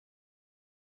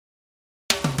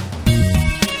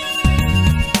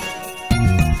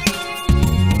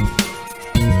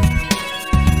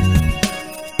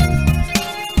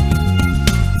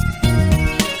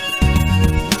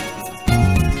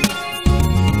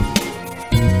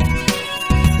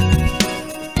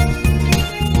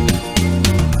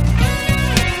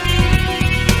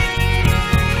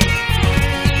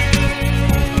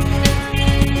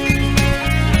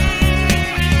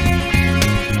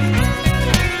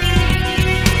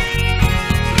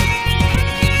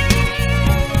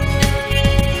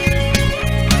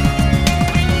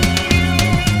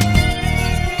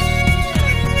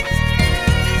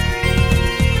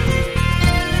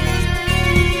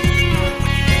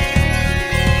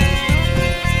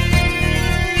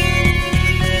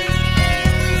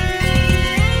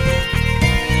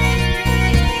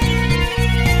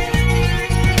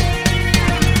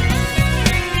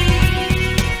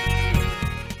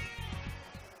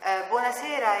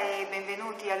Buonasera e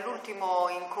benvenuti all'ultimo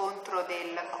incontro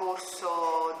del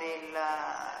corso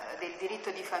del diritto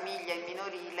di famiglia e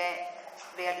minorile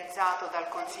realizzato dal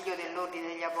Consiglio dell'Ordine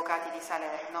degli Avvocati di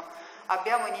Salerno.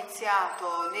 Abbiamo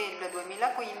iniziato nel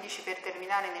 2015 per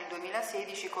terminare nel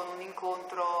 2016 con un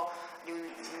incontro di un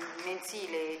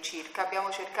mensile circa.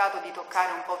 Abbiamo cercato di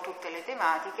toccare un po' tutte le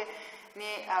tematiche.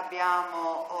 Ne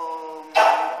abbiamo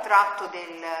tratto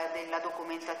della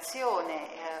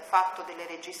documentazione, fatto delle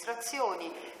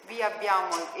registrazioni, vi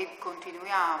abbiamo e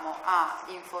continuiamo a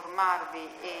informarvi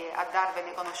e a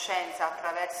darvene conoscenza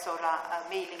attraverso la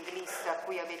mailing list a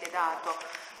cui avete dato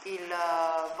il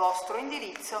vostro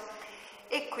indirizzo.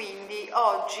 E quindi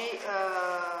oggi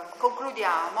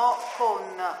concludiamo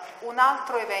con un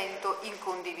altro evento in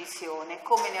condivisione.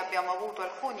 Come ne abbiamo avuto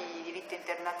alcuni di diritto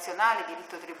internazionale,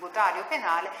 diritto tributario,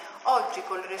 penale, oggi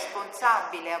col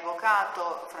responsabile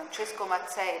avvocato Francesco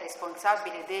Mazzei,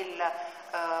 responsabile del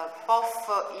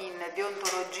POF in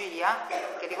deontologia,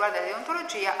 che riguarda la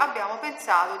deontologia, abbiamo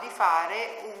pensato di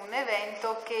fare un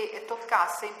evento che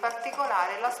toccasse in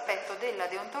particolare l'aspetto della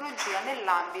deontologia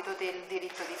nell'ambito del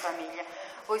diritto di famiglia.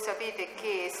 Voi sapete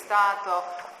che è stato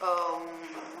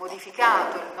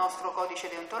modificato il nostro codice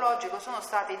deontologico, sono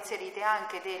state inserite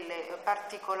anche delle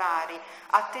particolari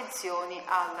attenzioni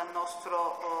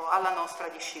alla nostra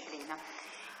disciplina.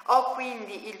 Ho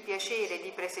quindi il piacere di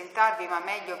presentarvi, ma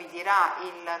meglio vi dirà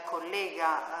il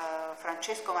collega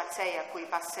Francesco Mazzei, a cui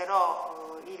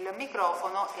passerò il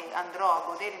microfono e andrò a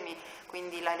godermi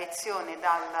quindi la lezione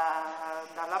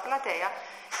dalla platea,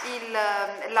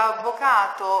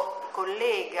 l'avvocato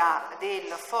collega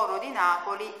del Foro di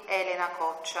Napoli, Elena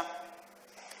Coccia,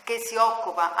 che si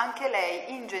occupa anche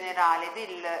lei in generale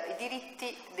dei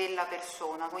diritti della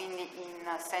persona, quindi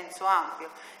in senso ampio.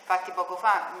 Infatti poco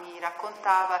fa mi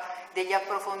raccontava degli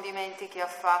approfondimenti che ha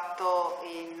fatto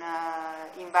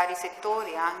in vari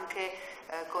settori, anche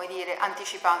come dire,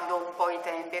 anticipando un po' i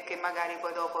tempi e che magari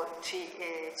poi dopo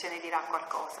ce ne dirà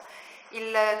qualcosa.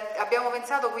 Abbiamo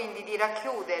pensato quindi di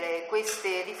racchiudere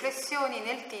queste riflessioni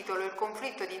nel titolo Il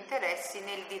conflitto di interessi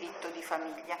nel diritto di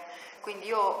famiglia. Quindi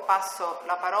io passo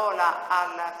la parola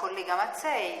al collega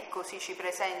Mazzei, così ci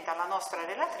presenta la nostra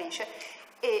relatrice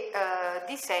e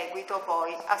di seguito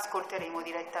poi ascolteremo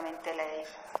direttamente lei.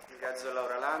 Ringrazio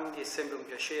Laura Landi, è sempre un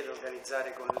piacere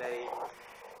organizzare con lei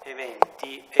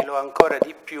eventi e lo ancora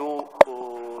di più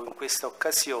in questa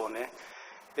occasione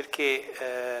perché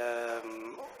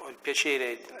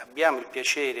abbiamo il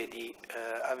piacere di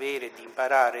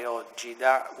imparare oggi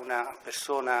da una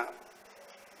persona,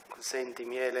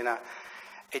 sentimi Elena,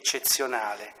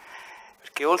 eccezionale,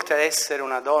 perché oltre ad essere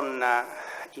una donna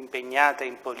impegnata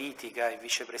in politica e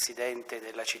vicepresidente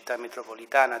della città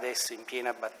metropolitana, adesso in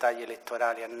piena battaglia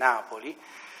elettorale a Napoli,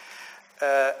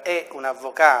 è un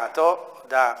avvocato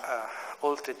da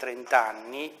oltre 30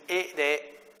 anni ed è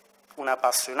una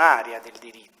passionaria del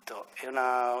diritto, è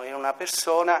una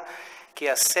persona che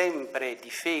ha sempre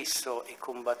difeso e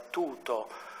combattuto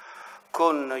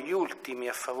con gli ultimi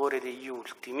a favore degli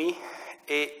ultimi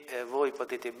e voi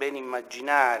potete ben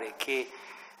immaginare che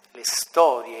le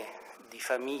storie di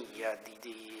famiglia,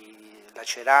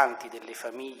 laceranti delle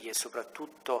famiglie,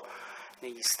 soprattutto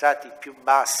negli strati più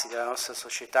bassi della nostra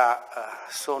società,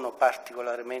 sono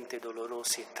particolarmente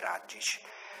dolorosi e tragici.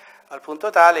 Al punto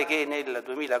tale che nel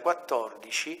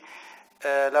 2014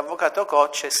 l'avvocato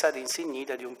Coccia è stata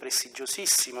insignita di un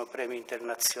prestigiosissimo premio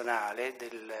internazionale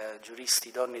del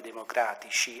Giuristi Donne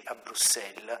Democratici a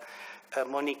Bruxelles,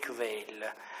 Monique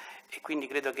Weil, e quindi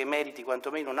credo che meriti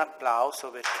quantomeno un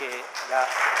applauso perché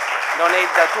non è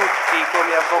da tutti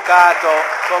come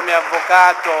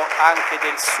avvocato anche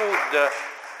del Sud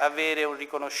avere un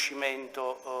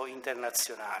riconoscimento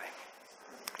internazionale.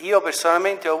 Io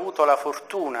personalmente ho avuto la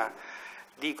fortuna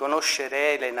di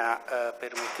conoscere Elena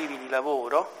per motivi di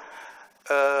lavoro,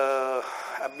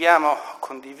 abbiamo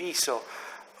condiviso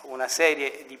una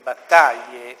serie di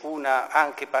battaglie, una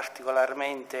anche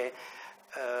particolarmente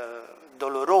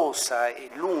dolorosa e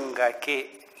lunga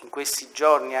che in questi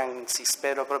giorni, anzi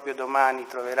spero proprio domani,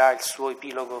 troverà il suo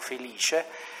epilogo felice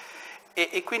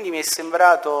e quindi mi è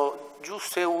sembrato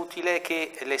giusto e utile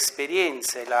che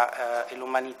l'esperienza e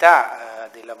l'umanità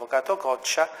dell'avvocato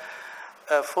Coccia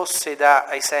fosse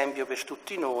da esempio per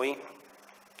tutti noi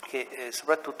che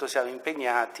soprattutto siamo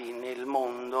impegnati nel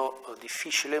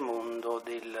difficile mondo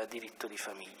del diritto di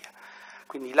famiglia.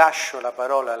 Quindi lascio la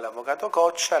parola all'avvocato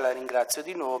Coccia, la ringrazio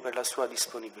di nuovo per la sua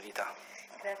disponibilità.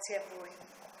 Grazie a voi.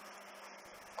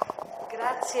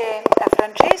 Grazie a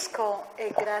Francesco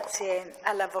e grazie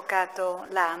all'avvocato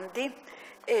Landi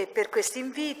per questo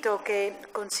invito che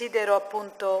considero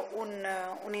appunto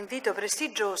un invito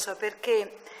prestigioso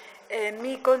perché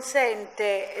mi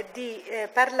consente di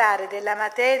parlare di una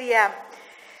materia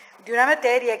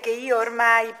che io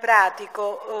ormai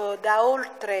pratico da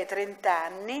oltre 30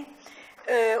 anni,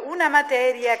 una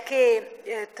materia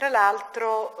che tra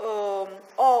l'altro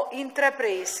ho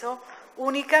intrapreso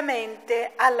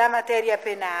unicamente alla materia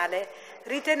penale,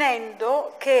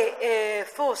 ritenendo che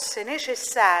fosse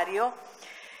necessario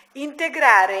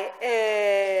integrare,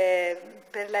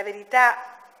 per la verità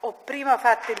ho prima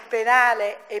fatto il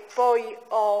penale e poi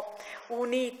ho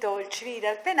unito il civile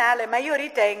al penale, ma io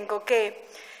ritengo che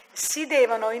si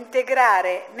devono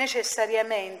integrare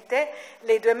necessariamente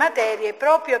le due materie,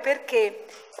 proprio perché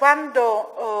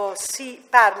quando si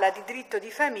parla di diritto di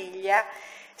famiglia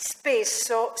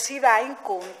spesso si va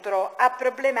incontro a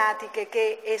problematiche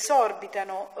che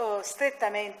esorbitano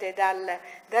strettamente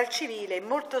dal civile e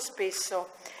molto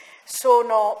spesso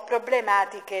sono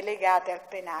problematiche legate al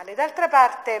penale. D'altra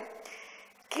parte,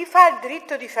 chi fa il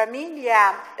diritto di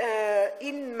famiglia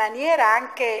in maniera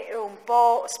anche un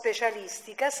po'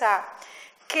 specialistica sa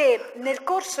che nel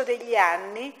corso degli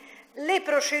anni le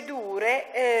procedure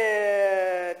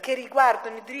che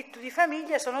riguardano il diritto di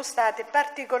famiglia sono state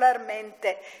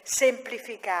particolarmente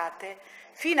semplificate,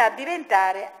 fino a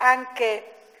diventare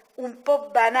anche un po'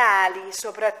 banali,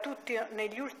 soprattutto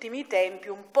negli ultimi tempi,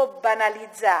 un po'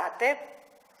 banalizzate,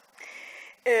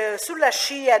 sulla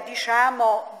scia,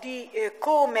 diciamo, di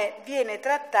come viene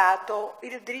trattato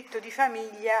il diritto di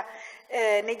famiglia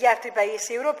negli altri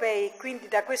paesi europei. Quindi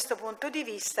da questo punto di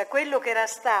vista quello che era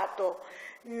stato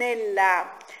nel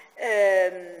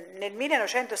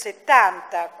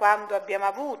 1970, quando abbiamo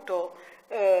avuto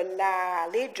la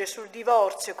legge sul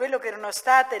divorzio, quello che erano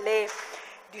state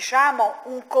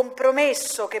un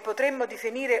compromesso che potremmo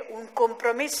definire un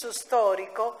compromesso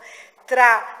storico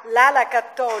tra l'ala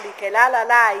cattolica e l'ala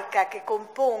laica che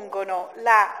compongono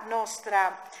la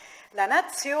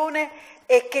nazione,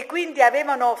 e che quindi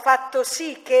avevano fatto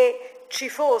sì che ci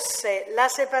fosse la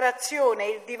separazione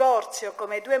e il divorzio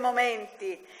come due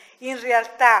momenti in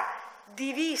realtà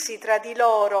divisi tra di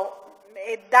loro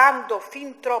e dando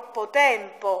fin troppo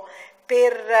tempo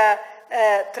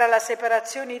tra la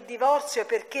separazione e il divorzio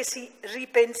perché si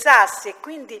ripensasse, e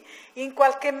quindi in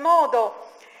qualche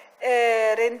modo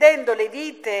rendendo le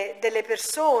vite delle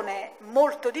persone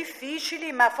molto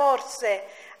difficili, ma forse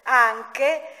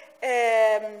anche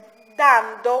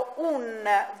dando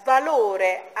un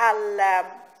valore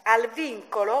al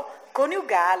vincolo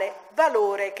coniugale,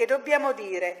 valore che dobbiamo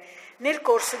dire nel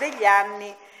corso degli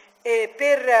anni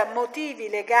per motivi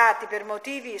legati, per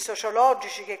motivi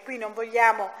sociologici che qui non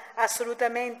vogliamo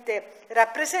assolutamente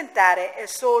rappresentare,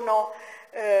 sono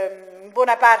in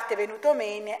buona parte venuto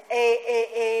meno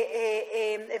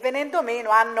e venendo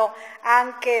meno hanno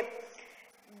anche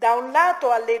da un lato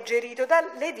alleggerito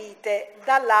le vite,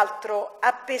 dall'altro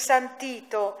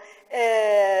appesantito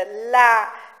le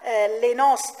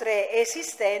nostre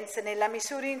esistenze, nella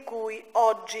misura in cui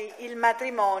oggi il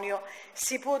matrimonio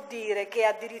si può dire che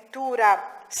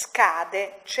addirittura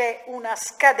scade, c'è una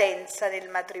scadenza del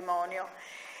matrimonio.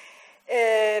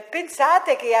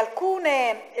 Pensate che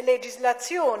alcune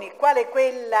legislazioni, quale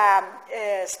quella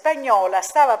spagnola,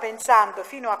 stava pensando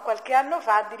fino a qualche anno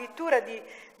fa addirittura di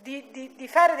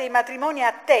fare dei matrimoni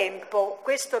a tempo,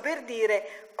 questo per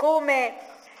dire come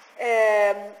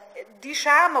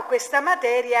questa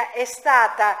materia è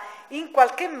stata in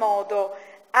qualche modo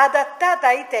adattata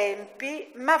ai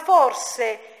tempi, ma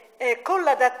forse con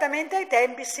l'adattamento ai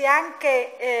tempi si è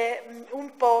anche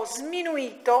un po'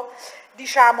 sminuito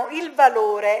il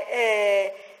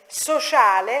valore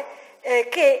sociale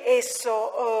che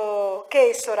esso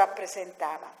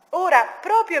rappresentava. Ora,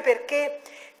 proprio perché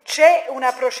c'è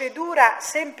una procedura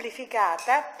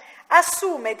semplificata,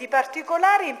 assume di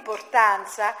particolare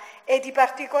importanza e di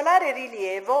particolare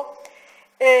rilievo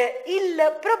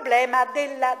il problema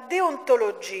della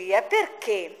deontologia.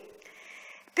 Perché?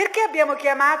 Perché abbiamo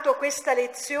chiamato questa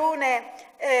lezione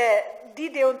di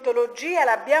deontologia,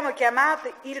 l'abbiamo chiamata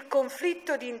il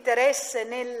conflitto di interesse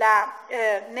nel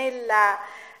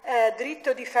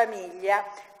diritto di famiglia?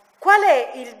 Qual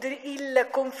è il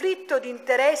conflitto di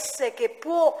interesse che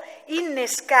può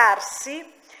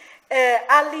innescarsi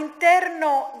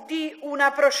all'interno di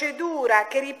una procedura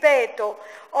che, ripeto,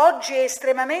 oggi è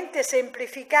estremamente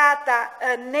semplificata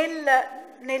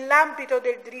nell'ambito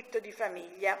del diritto di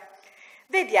famiglia?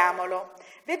 Vediamolo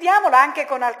anche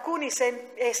con alcuni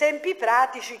esempi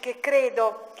pratici che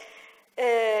credo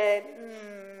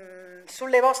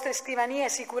sulle vostre scrivanie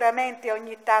sicuramente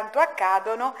ogni tanto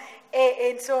accadono e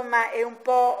insomma è un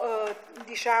po'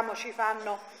 ci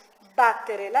fanno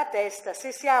battere la testa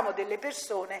se siamo delle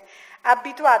persone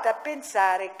abituate a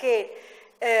pensare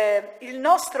che il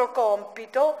nostro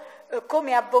compito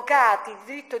come avvocati di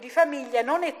diritto di famiglia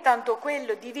non è tanto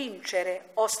quello di vincere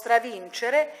o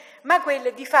stravincere, ma quello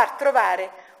di far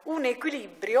trovare un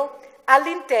equilibrio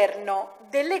all'interno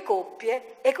delle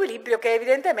coppie, equilibrio che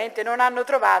evidentemente non hanno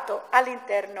trovato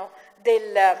all'interno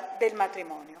del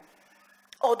matrimonio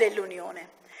o dell'unione.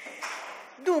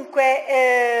 Dunque,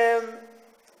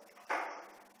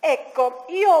 ecco,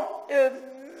 io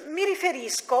mi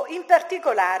riferisco in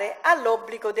particolare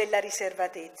all'obbligo della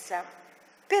riservatezza.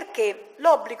 Perché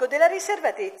l'obbligo della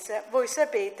riservatezza, voi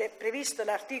sapete, previsto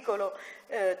l'articolo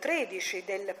 13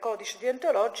 del codice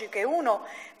deontologico, è uno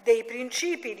dei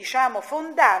principi, diciamo,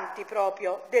 fondanti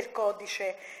proprio del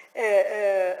codice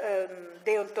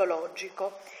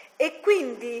deontologico, e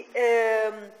quindi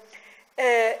è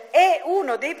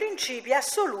uno dei principi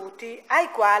assoluti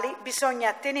ai quali bisogna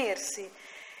attenersi.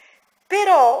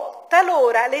 Però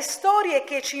talora le storie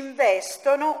che ci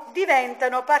investono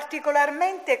diventano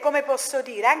particolarmente, come posso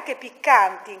dire, anche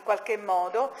piccanti in qualche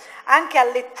modo, anche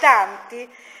allettanti,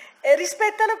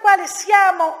 rispetto alle quali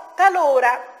siamo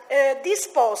talora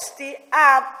disposti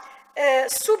a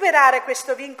superare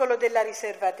questo vincolo della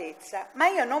riservatezza. Ma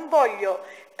io non voglio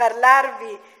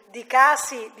parlarvi di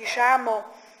casi,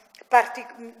 diciamo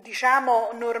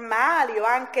normali o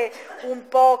anche un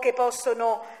po' che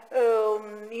possono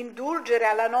indulgere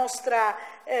alla nostra,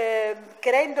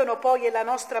 che rendono poi la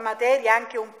nostra materia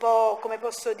anche un po', come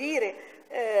posso dire,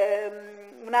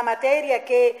 una materia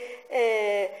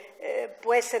che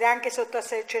può essere anche sotto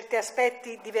certi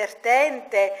aspetti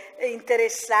divertente,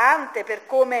 interessante per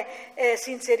come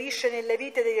si inserisce nelle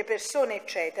vite delle persone,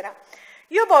 eccetera.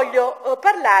 Io voglio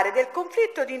parlare del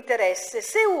conflitto di interesse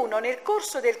se uno nel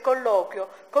corso del colloquio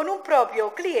con un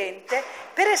proprio cliente,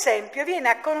 per esempio, viene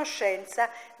a conoscenza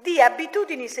di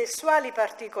abitudini sessuali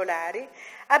particolari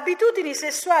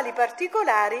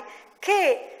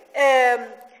che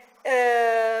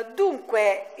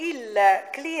dunque il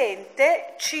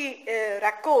cliente ci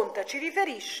racconta, ci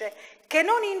riferisce che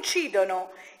non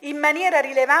incidono in maniera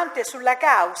rilevante sulla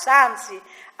causa, anzi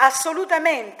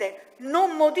assolutamente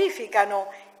non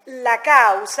modificano la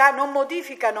causa, non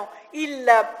modificano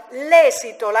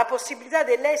l'esito, la possibilità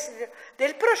dell'esito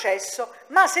del processo,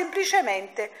 ma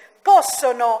semplicemente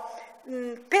possono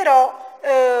però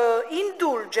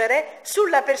indulgere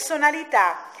sulla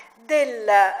personalità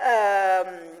della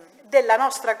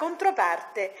nostra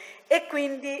controparte e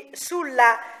quindi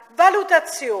sulla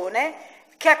valutazione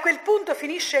che a quel punto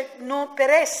finisce per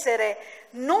essere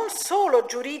non solo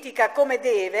giuridica come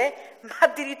deve, ma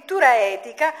addirittura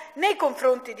etica nei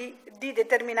confronti di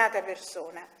determinata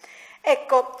persona.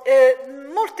 Ecco,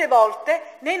 molte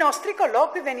volte nei nostri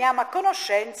colloqui veniamo a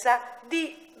conoscenza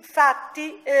di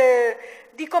fatti,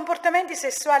 di comportamenti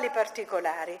sessuali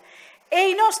particolari. E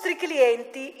i nostri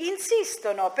clienti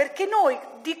insistono perché noi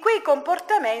di quei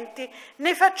comportamenti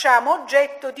ne facciamo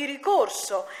oggetto di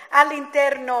ricorso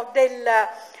all'interno del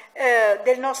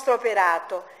nostro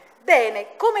operato.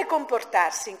 Bene, come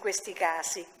comportarsi in questi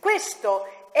casi?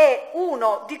 Questo è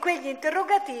uno di quegli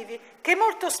interrogativi che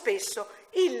molto spesso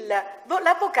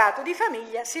l'avvocato di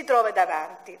famiglia si trova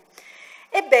davanti.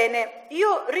 Ebbene,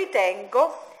 io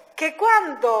ritengo che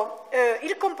quando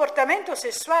il comportamento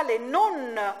sessuale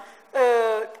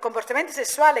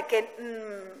che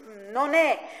non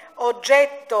è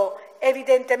oggetto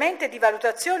evidentemente di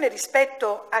valutazione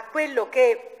rispetto a quello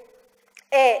che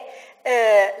è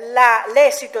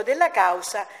l'esito della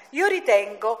causa, io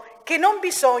ritengo che non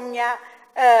bisogna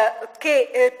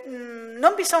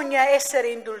essere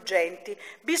indulgenti,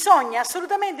 bisogna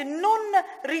assolutamente non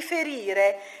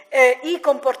riferire i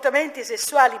comportamenti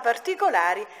sessuali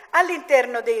particolari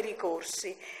all'interno dei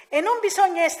ricorsi e non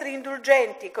bisogna essere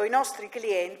indulgenti con i nostri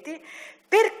clienti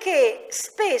perché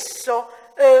spesso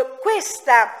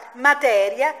questa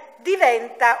materia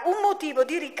diventa un motivo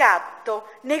di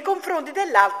ricatto nei confronti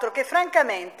dell'altro che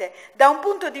francamente da un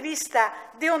punto di vista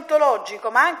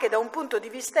deontologico ma anche da un punto di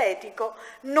vista etico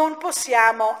non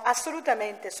possiamo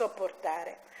assolutamente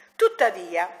sopportare.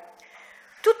 Tuttavia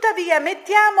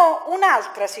mettiamo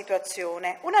un'altra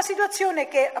situazione, una situazione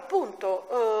che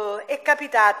appunto è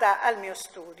capitata al mio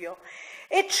studio.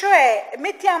 E cioè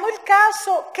mettiamo il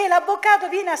caso che l'avvocato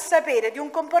viene a sapere di un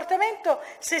comportamento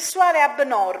sessuale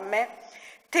abnorme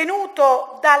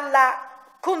tenuto dalla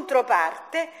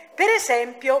controparte, per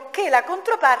esempio che la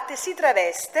controparte si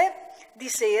traveste di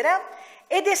sera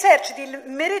ed eserciti il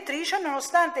meretrice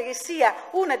nonostante che sia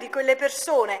una di quelle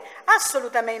persone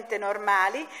assolutamente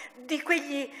normali, di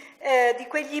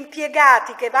quegli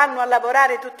impiegati che vanno a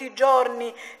lavorare tutti i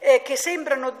giorni, che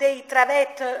sembrano dei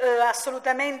travet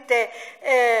assolutamente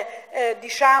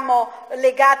diciamo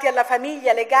legati alla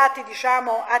famiglia, legati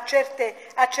diciamo a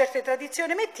certe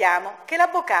tradizioni. Mettiamo che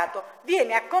l'avvocato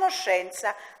viene a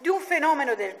conoscenza di un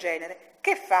fenomeno del genere.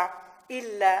 Che fa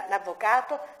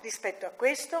l'avvocato rispetto a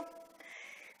questo?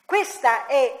 Questo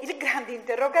è il grande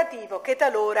interrogativo che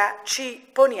talora ci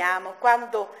poniamo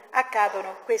quando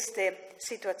accadono queste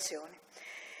situazioni.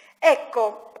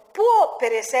 Ecco, può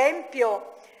per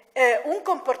esempio un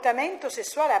comportamento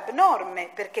sessuale abnorme,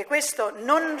 perché questo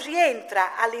non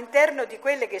rientra all'interno di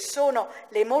quelle che sono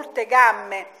le molte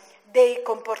gamme dei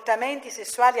comportamenti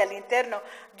sessuali all'interno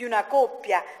di una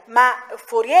coppia, ma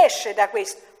fuoriesce da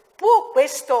questo. Può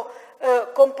questo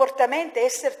comportamento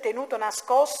essere tenuto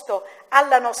nascosto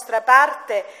alla nostra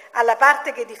parte, alla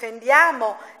parte che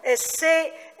difendiamo,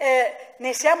 se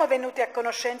ne siamo venuti a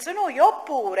conoscenza noi,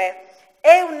 oppure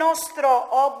è un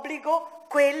nostro obbligo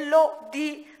quello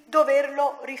di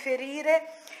doverlo riferire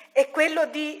e quello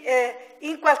di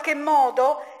in qualche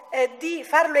modo di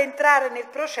farlo entrare nel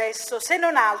processo, se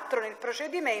non altro nel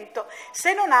procedimento,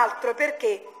 se non altro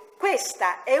perché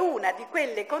questa è una di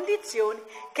quelle condizioni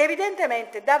che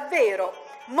evidentemente davvero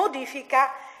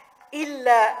modifica il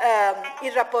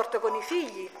rapporto con i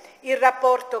figli, il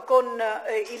rapporto con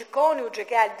il coniuge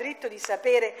che ha il diritto di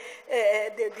sapere,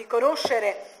 di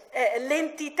conoscere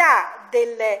l'entità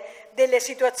delle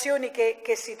situazioni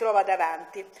che si trova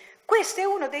davanti. Questo è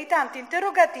uno dei tanti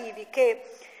interrogativi che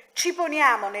ci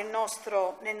poniamo nel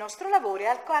nostro lavoro,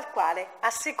 al quale,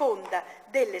 a seconda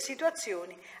delle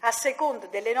situazioni, a seconda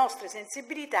delle nostre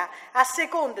sensibilità, a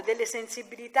seconda delle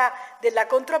sensibilità della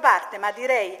controparte, ma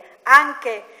direi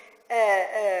anche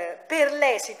per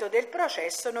l'esito del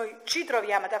processo, noi ci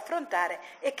troviamo ad affrontare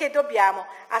e che dobbiamo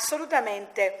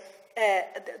assolutamente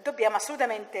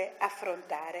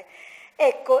affrontare.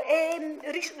 Ecco, e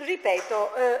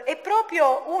ripeto, è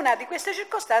proprio una di queste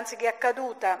circostanze che è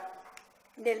accaduta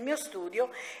nel mio studio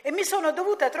e mi sono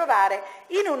dovuta trovare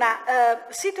in una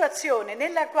situazione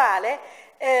nella quale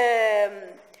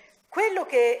quello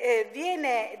che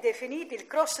viene definito il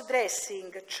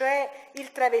cross-dressing, cioè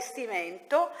il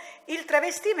travestimento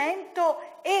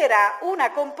era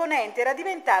una componente, è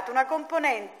diventata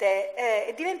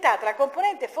la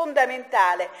componente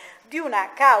fondamentale di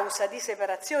una causa di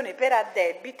separazione per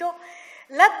addebito,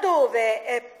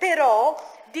 laddove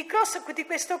però di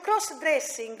questo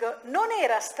cross-dressing non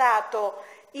era stato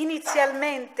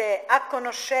inizialmente a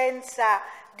conoscenza,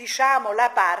 diciamo,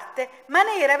 la parte, ma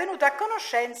ne era venuto a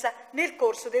conoscenza nel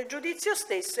corso del giudizio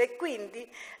stesso e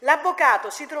quindi l'avvocato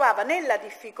si trovava nella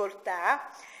difficoltà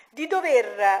di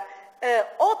dover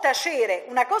o tacere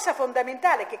una cosa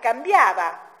fondamentale che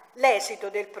cambiava l'esito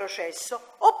del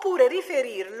processo, oppure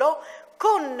riferirlo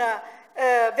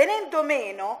venendo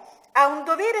meno a un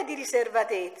dovere di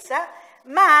riservatezza,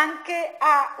 ma anche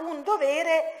a un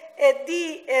dovere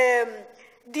di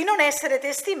non essere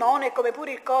testimone, come pure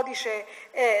il codice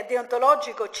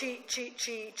deontologico ci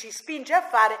spinge a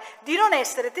fare, di non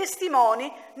essere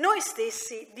testimoni noi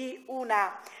stessi di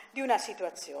una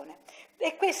situazione.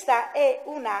 E questa è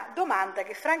una domanda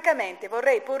che francamente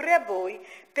vorrei porre a voi,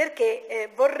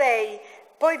 perché vorrei,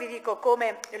 poi vi dico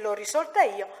come l'ho risolta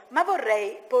io, ma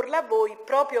vorrei porla a voi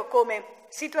proprio come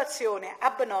situazione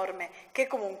abnorme che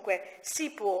comunque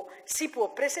si può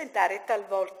presentare e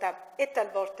talvolta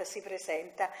si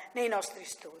presenta nei nostri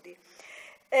studi.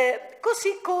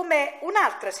 Così come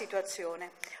un'altra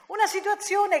situazione, una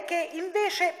situazione che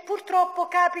invece purtroppo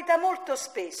capita molto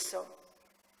spesso,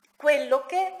 quello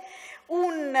che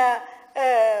una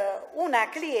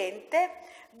cliente,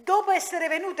 dopo essere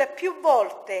venuta più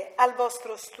volte al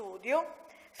vostro studio,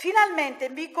 finalmente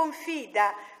vi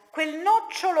confida quel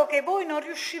nocciolo che voi non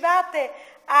riuscivate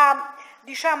a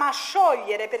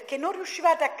sciogliere, perché non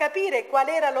riuscivate a capire qual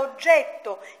era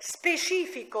l'oggetto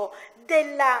specifico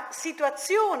della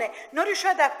situazione, non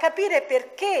riuscivate a capire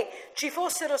perché ci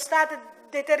fossero stati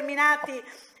determinati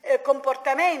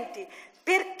comportamenti,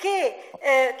 perché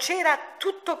c'era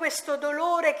tutto questo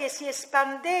dolore che si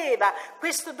espandeva,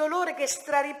 questo dolore che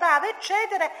straripava,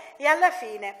 eccetera, e alla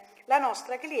fine la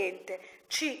nostra cliente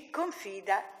ci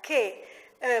confida che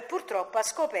purtroppo ha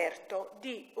scoperto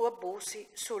di abusi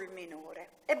sul minore.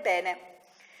 Ebbene,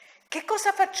 che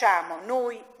cosa facciamo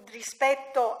noi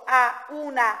rispetto a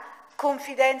una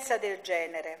confidenza del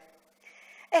genere?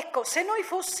 Ecco, se noi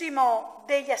fossimo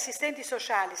degli assistenti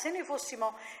sociali, se noi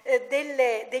fossimo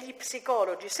degli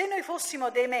psicologi, se noi fossimo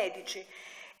dei medici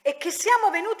e che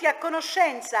siamo venuti a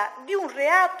conoscenza di un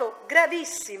reato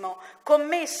gravissimo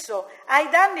commesso ai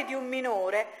danni di un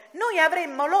minore, noi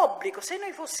avremmo l'obbligo, se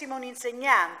noi fossimo un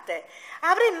insegnante,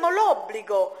 avremmo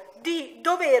l'obbligo di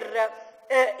dover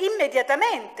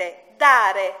immediatamente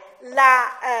dare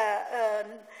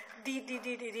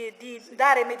di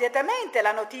dare immediatamente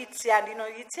la notizia, di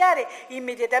notiziare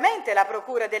immediatamente la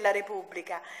Procura della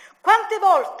Repubblica. Quante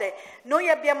volte noi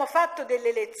abbiamo fatto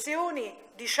delle lezioni,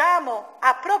 diciamo,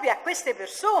 proprio a queste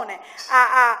persone,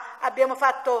 abbiamo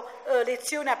fatto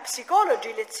lezioni a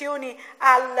psicologi, lezioni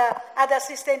ad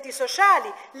assistenti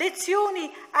sociali,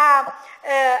 lezioni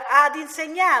ad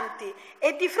insegnanti,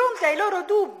 e di fronte ai loro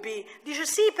dubbi dice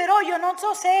sì, però io non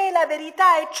so se è la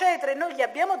verità, eccetera, e noi gli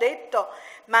abbiamo detto: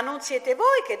 ma non siete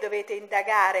voi che dovete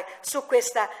indagare su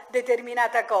questa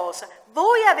determinata cosa,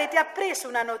 voi avete appreso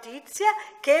una notizia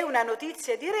che è una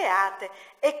notizia di reato,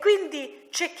 e quindi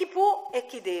c'è chi può e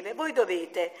chi deve, voi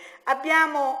dovete.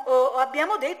 Abbiamo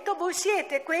detto: voi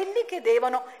siete quelli che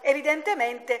devono,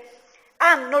 evidentemente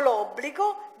hanno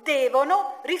l'obbligo,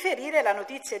 devono riferire la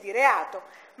notizia di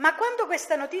reato. Ma quando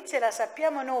questa notizia la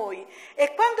sappiamo noi,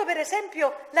 e quando per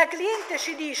esempio la cliente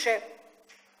ci dice: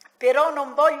 però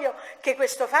non voglio che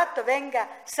questo fatto venga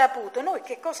saputo, noi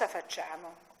che cosa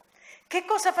facciamo? Che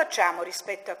cosa facciamo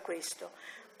rispetto a questo?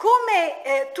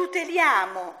 Come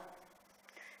tuteliamo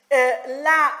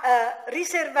la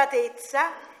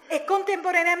riservatezza e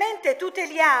contemporaneamente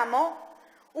tuteliamo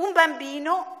un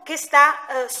bambino che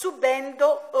sta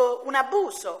subendo un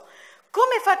abuso?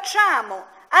 Come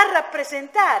facciamo a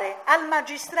rappresentare al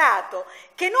magistrato,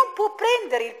 che non può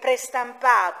prendere il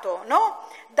prestampato, no?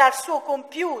 Dal suo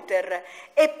computer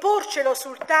e porcelo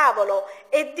sul tavolo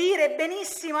e dire: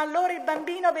 benissimo, allora il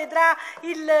bambino vedrà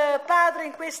il padre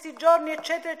in questi giorni,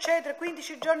 eccetera, eccetera,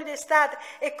 15 giorni d'estate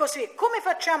e così. Come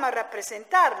facciamo a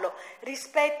rappresentarlo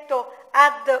rispetto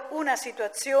ad una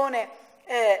situazione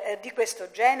di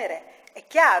questo genere? È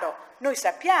chiaro, noi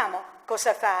sappiamo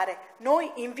cosa fare, noi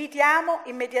invitiamo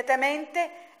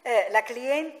immediatamente la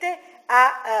cliente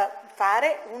a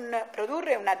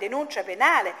produrre una denuncia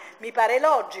penale, mi pare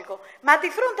logico, ma di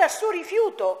fronte al suo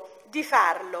rifiuto di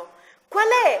farlo, qual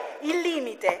è il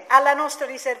limite alla nostra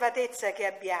riservatezza che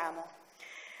abbiamo?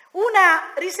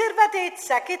 Una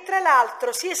riservatezza che tra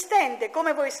l'altro si estende,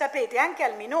 come voi sapete, anche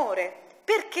al minore.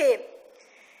 Perché?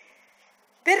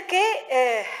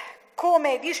 Perché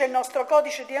come dice il nostro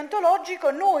codice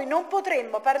deontologico, noi non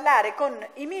potremmo parlare con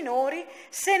i minori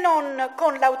se non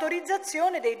con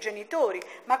l'autorizzazione dei genitori.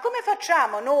 Ma come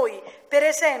facciamo noi, per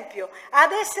esempio,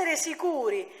 ad essere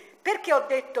sicuri? Perché ho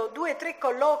detto 2 o 3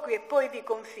 colloqui e poi vi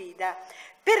confida?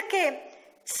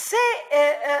 Perché se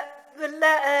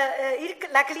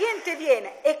la cliente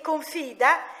viene e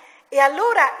confida, e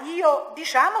allora io,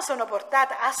 diciamo, sono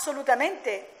portata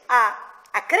assolutamente a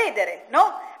credere,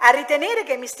 no? A ritenere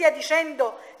che mi stia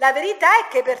dicendo la verità e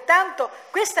che pertanto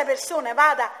questa persona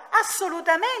vada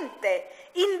assolutamente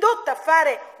indotta a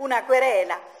fare una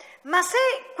querela. Ma se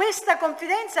questa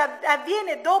confidenza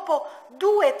avviene dopo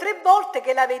 2 o 3 volte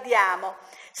che la vediamo,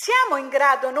 siamo in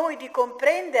grado noi di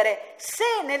comprendere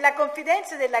se nella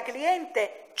confidenza della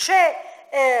cliente c'è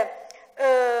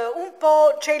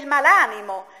c'è il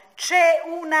malanimo, c'è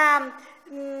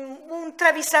un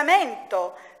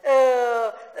travisamento,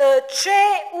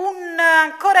 c'è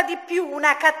ancora di più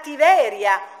una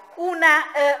cattiveria,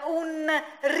 un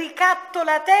ricatto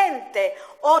latente,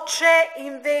 o c'è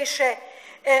invece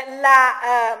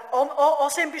o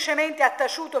semplicemente ha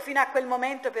taciuto fino a quel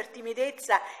momento per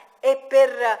timidezza e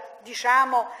per,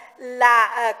 diciamo,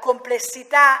 la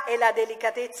complessità e la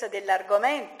delicatezza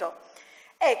dell'argomento.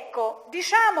 Ecco,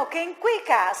 diciamo che in quei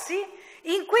casi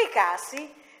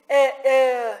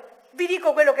vi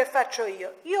dico quello che faccio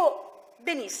io. Io,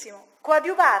 benissimo,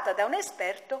 coadiuvata da un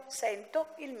esperto,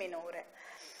 sento il minore,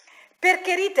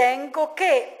 perché ritengo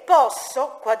che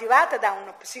posso, coadiuvata da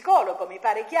uno psicologo, mi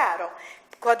pare chiaro,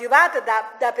 coadiuvata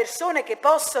da persone che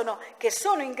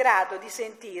sono in grado di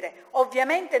sentire.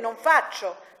 Ovviamente non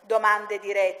faccio domande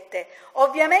dirette,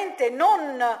 ovviamente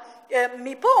non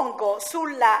mi pongo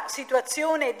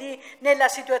nella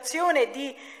situazione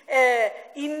di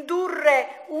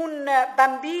indurre un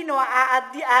bambino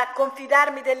a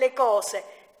confidarmi delle cose,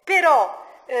 però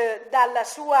dal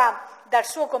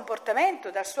suo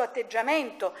comportamento, dal suo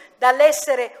atteggiamento,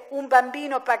 dall'essere un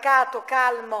bambino pacato,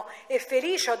 calmo e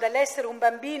felice o dall'essere un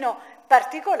bambino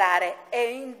particolare, è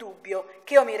indubbio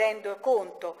che io mi rendo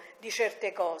conto di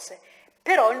certe cose.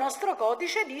 Però il nostro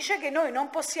codice dice che noi non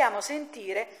possiamo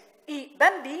sentire i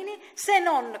bambini se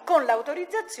non con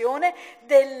l'autorizzazione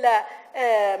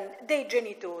dei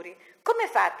genitori. Come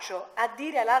faccio a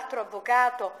dire all'altro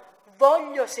avvocato: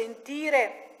 voglio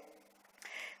sentire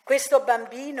questo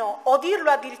bambino, o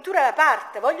dirlo addirittura da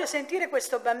parte, voglio sentire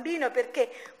questo bambino,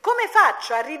 perché come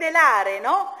faccio a rivelare,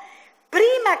 no?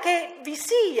 Prima che vi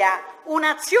sia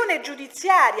un'azione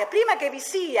giudiziaria, prima che vi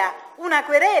sia una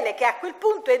querela, che a quel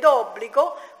punto è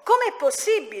d'obbligo, com'è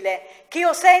possibile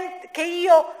che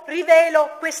io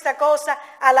rivelo questa cosa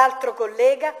all'altro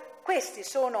collega? Questi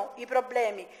sono i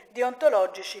problemi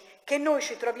deontologici che noi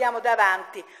ci troviamo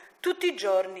davanti tutti i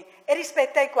giorni e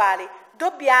rispetto ai quali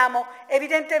dobbiamo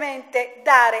evidentemente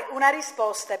dare una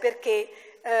risposta,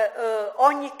 perché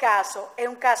ogni caso è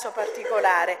un caso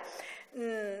particolare.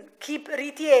 Chi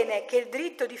ritiene che il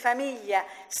diritto di famiglia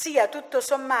sia tutto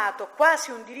sommato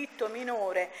quasi un diritto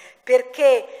minore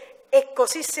perché è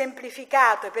così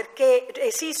semplificato, perché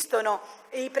esistono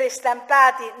i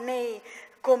prestampati nei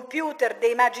computer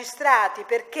dei magistrati,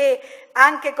 perché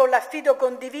anche con l'affido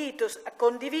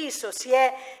condiviso si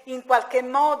è in qualche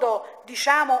modo,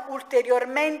 diciamo,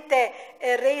 ulteriormente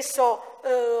reso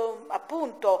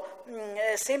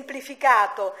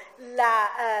semplificato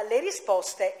le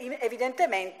risposte,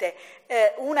 evidentemente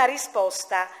una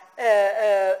risposta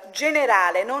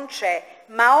generale non c'è,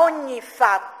 ma ogni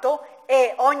fatto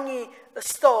e ogni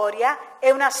storia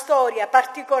è una storia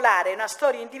particolare, una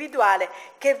storia individuale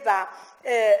che va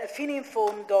fino in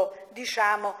fondo,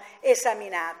 diciamo,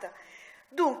 esaminata.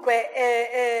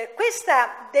 Dunque,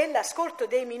 questa dell'ascolto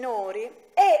dei minori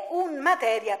è una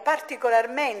materia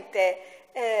particolarmente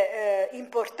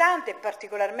importante e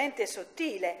particolarmente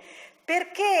sottile,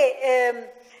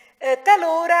 perché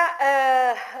talora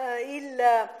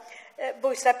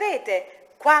voi sapete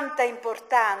quanta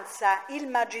importanza il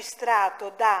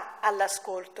magistrato dà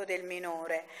all'ascolto del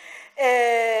minore,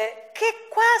 che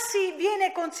quasi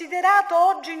viene considerato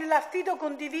oggi nell'affido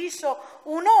condiviso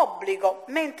un obbligo,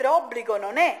 mentre obbligo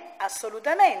non è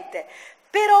assolutamente,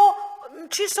 però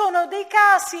ci sono dei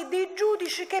casi, dei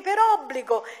giudici che per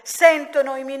obbligo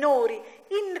sentono i minori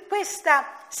in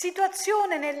questa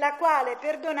situazione nella quale,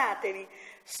 perdonatemi,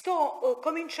 sto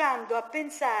cominciando a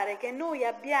pensare che noi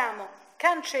abbiamo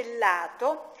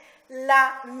cancellato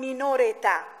la minore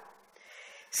età.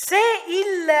 Se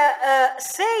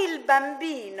il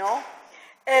bambino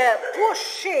può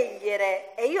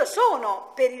scegliere, e io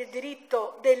sono per il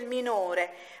diritto del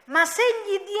minore, ma se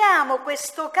gli diamo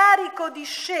questo carico di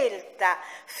scelta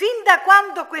fin da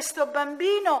quando questo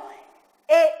bambino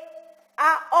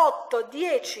ha 8,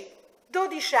 10,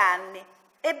 12 anni,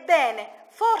 ebbene,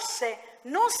 forse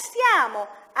non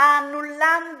stiamo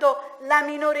annullando la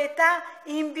minore età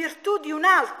in virtù di un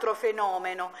altro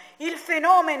fenomeno, il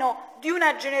fenomeno di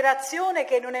una generazione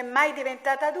che non è mai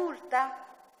diventata adulta,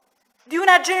 di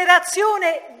una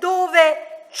generazione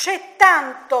dove c'è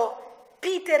tanto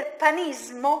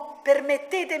peterpanismo,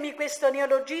 permettetemi questo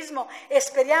neologismo e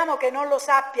speriamo che non lo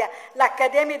sappia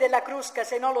l'Accademia della Crusca,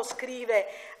 se no lo scrive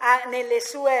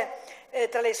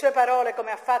tra le sue parole,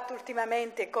 come ha fatto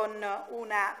ultimamente con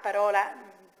una parola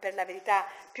per la verità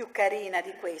più carina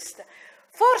di questa.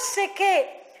 Forse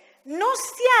che non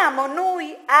stiamo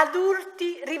noi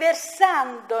adulti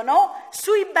riversando, no,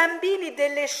 sui bambini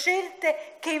delle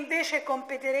scelte che invece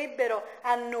competerebbero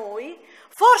a noi,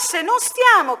 forse non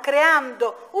stiamo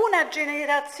creando una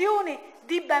generazione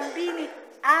di bambini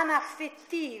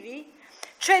anaffettivi,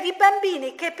 cioè di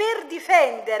bambini che per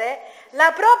difendere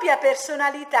la propria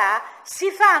personalità si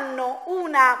fanno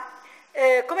una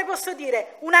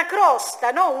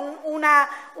crosta, no?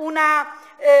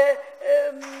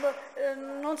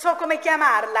 Non so come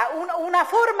chiamarla, una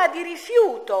forma di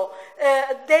rifiuto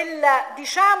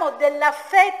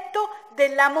dell'affetto,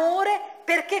 dell'amore.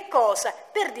 Per che cosa?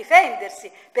 Per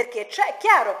difendersi, perché è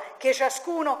chiaro che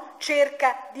ciascuno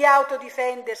cerca di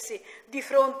autodifendersi di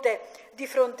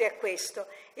fronte a questo.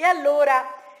 E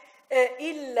allora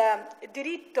il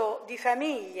diritto di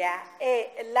famiglia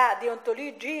e la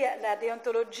deontologia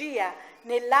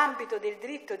nell'ambito del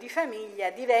diritto di famiglia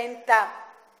diventa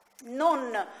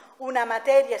non una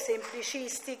materia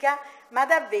semplicistica, ma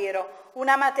davvero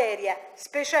una materia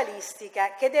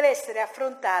specialistica che deve essere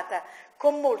affrontata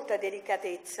con molta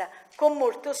delicatezza, con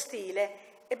molto stile,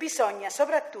 e bisogna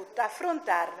soprattutto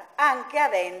affrontarla anche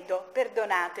avendo,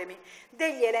 perdonatemi,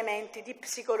 degli elementi di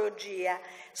psicologia,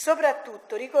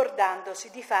 soprattutto ricordandosi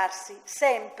di farsi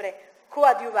sempre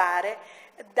coadiuvare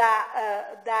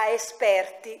da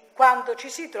esperti quando ci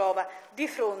si trova di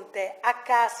fronte a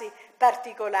casi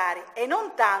particolari, e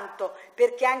non tanto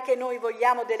perché anche noi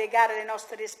vogliamo delegare le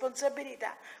nostre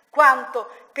responsabilità, quanto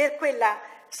per quella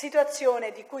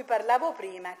situazione di cui parlavo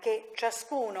prima, che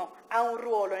ciascuno ha un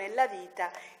ruolo nella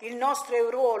vita, il nostro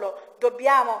ruolo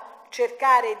dobbiamo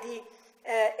cercare di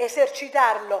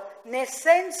esercitarlo nel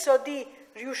senso di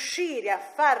riuscire a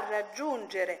far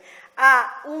raggiungere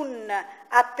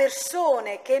a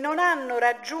persone che non hanno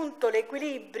raggiunto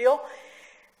l'equilibrio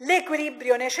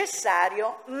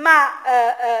necessario, ma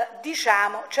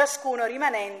diciamo ciascuno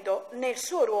rimanendo nel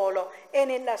suo ruolo e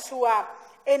nella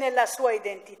sua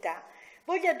identità.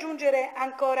 Voglio aggiungere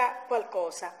ancora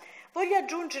qualcosa. Voglio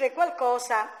aggiungere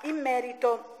qualcosa in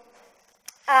merito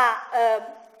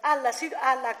alla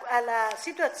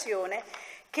situazione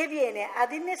che viene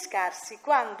ad innescarsi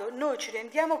quando noi ci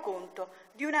rendiamo conto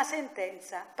di una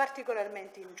sentenza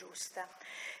particolarmente ingiusta.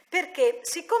 Perché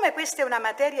siccome questa è una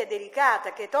materia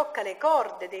delicata che tocca le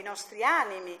corde dei nostri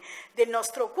animi, del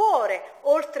nostro cuore,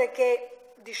 oltre che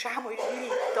diciamo il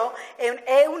diritto,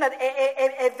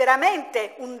 è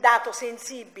veramente un dato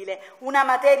sensibile, una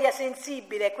materia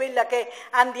sensibile, quella che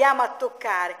andiamo a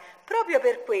toccare. Proprio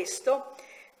per questo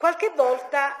qualche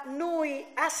volta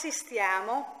noi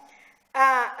assistiamo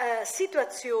a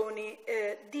situazioni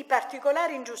di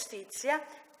particolare ingiustizia,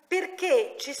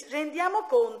 perché ci rendiamo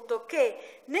conto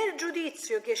che nel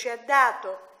giudizio che ci ha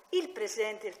dato il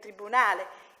Presidente del Tribunale,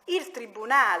 il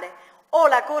Tribunale o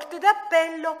la Corte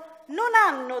d'Appello non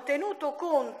hanno tenuto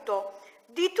conto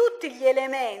di tutti gli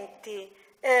elementi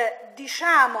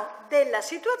diciamo della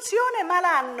situazione, ma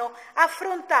l'hanno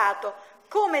affrontato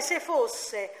come se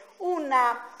fosse un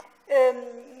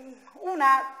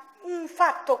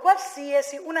fatto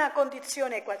qualsiasi, una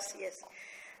condizione qualsiasi.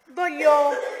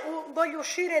 Voglio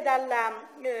uscire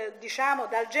diciamo,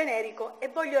 dal generico e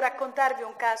voglio raccontarvi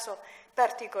un caso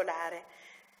particolare.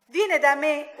 Viene da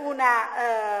me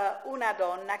una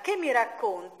donna che mi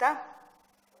racconta,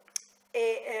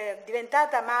 è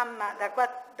diventata mamma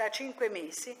da 5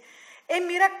 mesi, e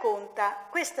mi racconta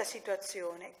questa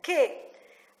situazione, che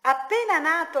appena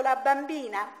nato la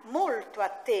bambina, molto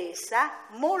attesa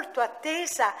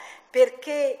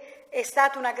perché è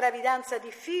stata una gravidanza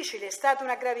difficile, è stata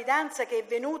una gravidanza che è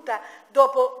venuta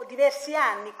dopo diversi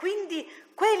anni,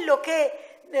 quindi quello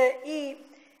che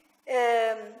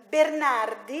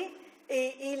Bernardi,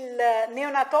 il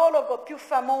neonatologo più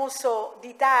famoso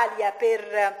d'Italia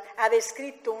per aver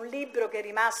scritto un libro che è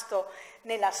rimasto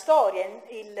nella storia,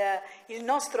 il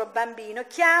nostro bambino,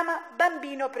 chiama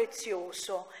bambino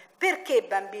prezioso. Perché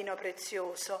bambino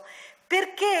prezioso?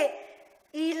 Perché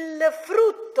il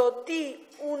frutto di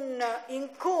un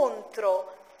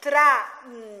incontro tra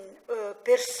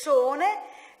persone,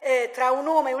 tra un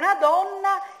uomo e una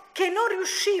donna, che non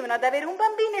riuscivano ad avere un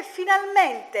bambino e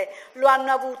finalmente lo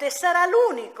hanno avuto, e sarà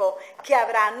l'unico che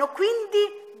avranno,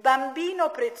 quindi bambino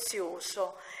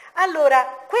prezioso. Allora,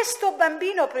 questo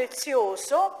bambino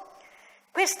prezioso,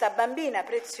 questa bambina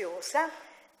preziosa,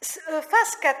 fa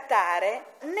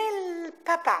scattare nel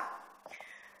papà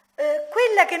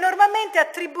quella che normalmente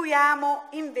attribuiamo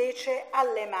invece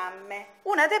alle mamme,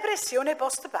 una depressione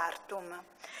postpartum.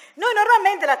 Noi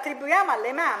normalmente l'attribuiamo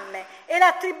alle mamme, e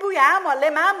l'attribuiamo alle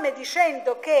mamme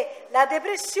dicendo che la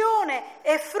depressione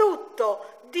è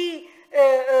frutto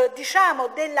diciamo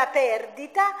della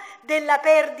perdita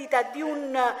di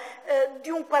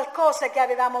un qualcosa che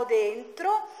avevamo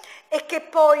dentro e che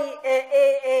poi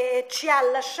ci ha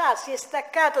lasciato, si è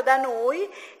staccato da noi,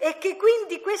 e che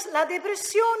quindi la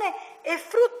depressione è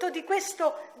frutto di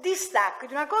questo distacco,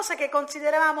 di una cosa che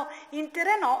consideravamo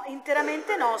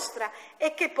interamente nostra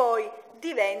e che poi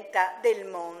diventa del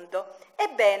mondo.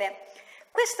 Ebbene,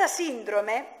 questa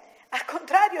sindrome, al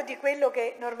contrario di quello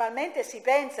che normalmente si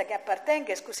pensa che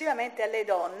appartenga esclusivamente alle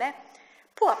donne,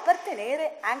 può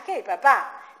appartenere anche ai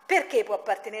papà. Perché può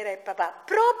appartenere al papà?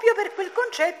 Proprio per quel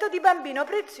concetto di bambino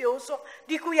prezioso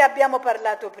di cui abbiamo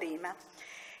parlato prima.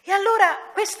 E allora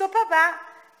questo papà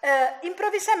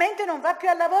improvvisamente non va più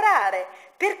a lavorare,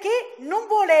 perché non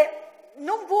vuole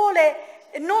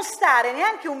non stare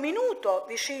neanche un minuto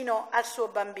vicino al suo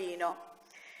bambino.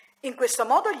 In questo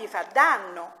modo gli fa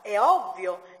danno, è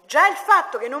ovvio. Già il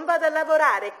fatto che non vada a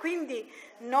lavorare e quindi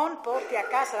non porti a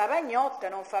casa la pagnotta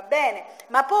non fa bene,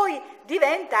 ma poi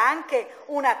diventa anche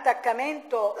un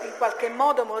attaccamento in qualche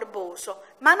modo morboso.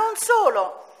 Ma non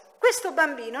solo, questo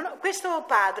bambino, questo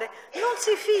padre non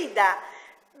si fida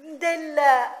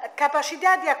della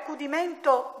capacità di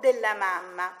accudimento della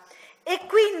mamma e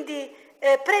quindi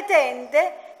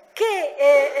pretende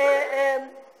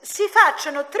che si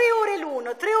facciano 3 ore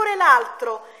l'uno, 3 ore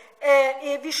l'altro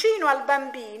vicino al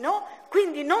bambino,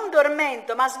 quindi non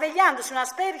dormendo ma svegliandosi, una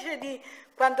specie di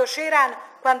quando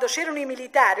c'erano i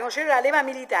militari, quando c'era la leva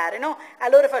militare, no?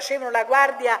 Allora facevano la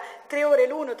guardia 3 ore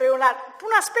l'uno, 3 ore l'altro,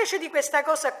 una specie di questa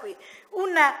cosa qui,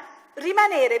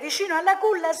 rimanere vicino alla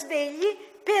culla svegli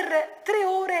per 3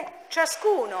 ore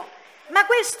ciascuno. Ma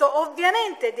questo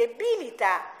ovviamente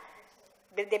debilita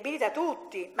debilita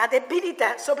tutti, ma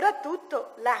debilita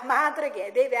soprattutto la madre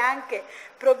che deve anche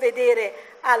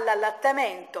provvedere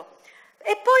all'allattamento.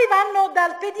 E poi vanno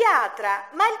dal pediatra,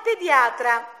 ma il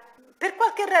pediatra per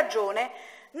qualche ragione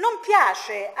non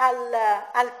piace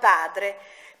al padre,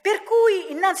 per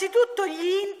cui innanzitutto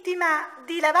gli intima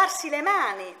di lavarsi le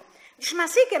mani. Dice: ma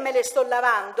sì che me le sto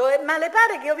lavando, ma le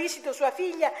pare che io visito sua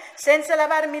figlia senza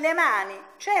lavarmi le mani?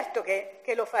 Certo che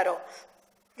lo farò.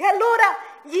 E allora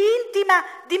gli intima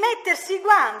di mettersi i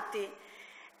guanti.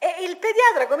 E il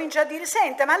pediatra comincia a dire: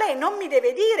 senta, ma lei non mi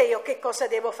deve dire io che cosa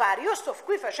devo fare, io sto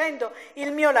qui facendo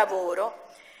il mio lavoro.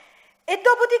 E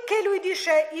dopodiché lui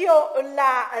dice: io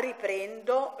la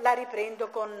riprendo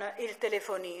con il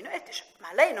telefonino. E dice: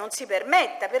 ma lei non si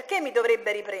permetta, perché mi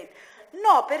dovrebbe riprendere?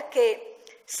 No, perché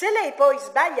se lei poi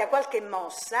sbaglia qualche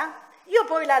mossa, io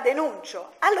poi la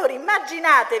denuncio. Allora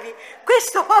immaginatevi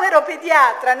questo povero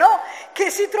pediatra, no? Che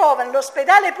si trova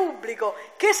nell'ospedale pubblico,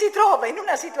 che si trova in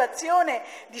una situazione,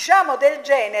 diciamo, del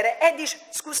genere, e dice: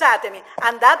 scusatemi,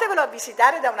 andatevelo a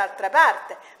visitare da un'altra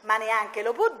parte, ma neanche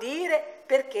lo può dire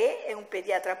perché è un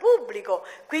pediatra pubblico,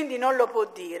 quindi non lo può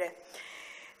dire.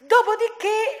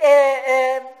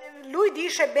 Dopodiché lui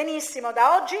dice: benissimo,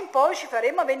 da oggi in poi ci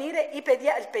faremo venire il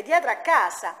pediatra a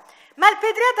casa. Ma il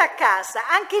pediatra a casa,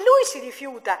 anche lui si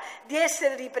rifiuta di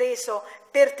essere ripreso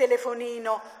per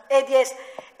telefonino e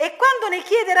quando ne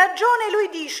chiede ragione lui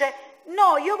dice: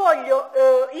 no, io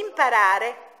voglio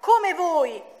imparare come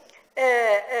voi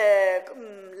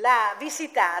la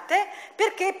visitate,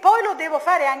 perché poi lo devo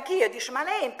fare anch'io. Dice: ma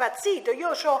lei è impazzito,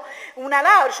 io ho una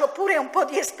laurea, ho pure un po'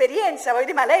 di esperienza,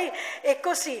 ma lei è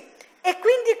così. E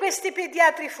quindi questi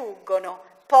pediatri fuggono.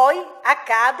 Poi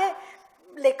accade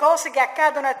le cose che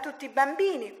accadono a tutti i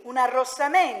bambini, un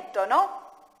arrossamento, no?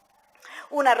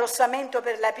 Un arrossamento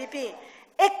per la pipì.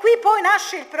 E qui poi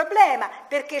nasce il problema,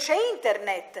 perché c'è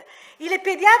internet. Il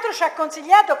pediatra ci ha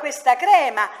consigliato questa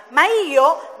crema, ma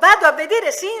io vado a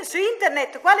vedere su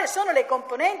internet quali sono le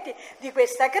componenti di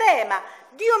questa crema.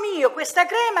 Dio mio, questa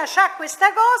crema ha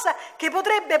questa cosa che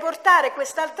potrebbe portare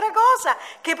quest'altra cosa,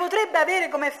 che potrebbe avere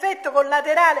come effetto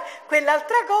collaterale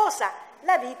quell'altra cosa.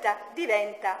 La vita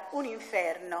diventa un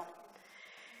inferno.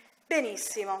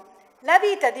 Benissimo, la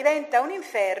vita diventa un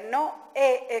inferno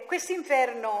e questo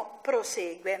inferno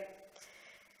prosegue.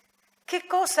 Che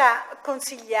cosa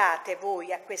consigliate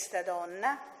voi a questa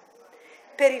donna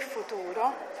per il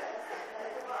futuro?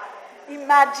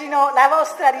 Immagino la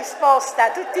vostra risposta,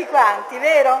 tutti quanti,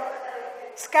 vero?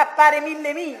 Scappare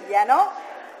 1000 miglia, no?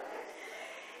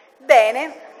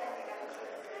 Bene.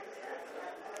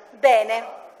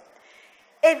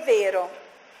 È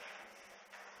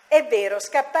vero,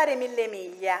 scappare 1000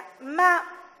 miglia, ma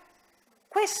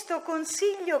questo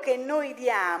consiglio che noi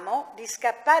diamo di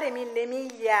scappare 1000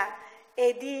 miglia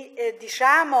e di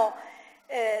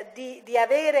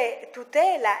avere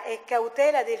tutela e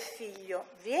cautela del figlio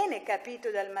viene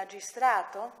capito dal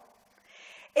magistrato?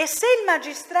 E se il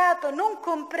magistrato non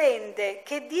comprende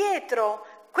che dietro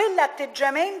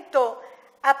quell'atteggiamento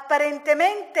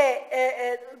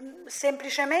apparentemente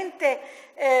semplicemente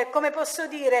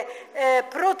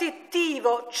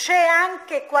protettivo, c'è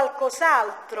anche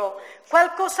qualcos'altro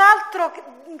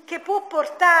che può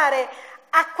portare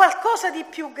a qualcosa di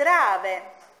più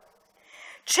grave.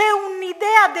 C'è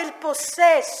un'idea del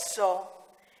possesso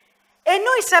e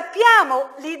noi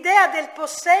sappiamo l'idea del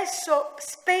possesso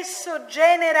spesso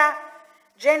genera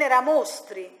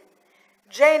mostri,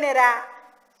 genera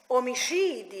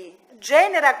omicidi,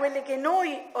 genera quelli che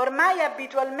noi ormai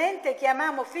abitualmente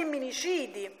chiamiamo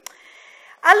femminicidi.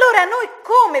 Allora noi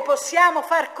come possiamo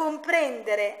far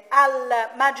comprendere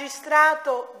al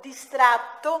magistrato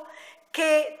distratto,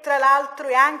 che tra l'altro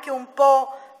è anche un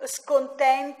po'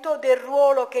 scontento del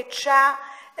ruolo che ha,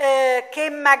 che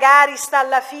magari sta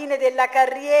alla fine della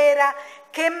carriera,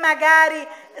 che magari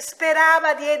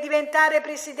sperava di diventare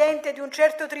presidente di un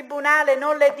certo tribunale,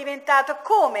 non l'è diventato,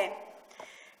 come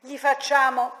gli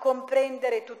facciamo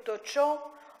comprendere tutto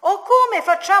ciò? O come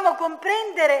facciamo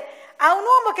comprendere a un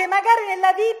uomo che magari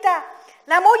nella vita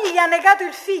la moglie gli ha negato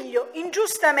il figlio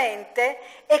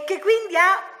ingiustamente e che quindi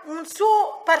ha un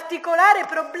suo particolare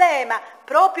problema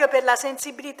proprio per la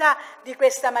sensibilità di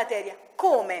questa materia?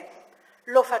 Come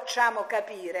lo facciamo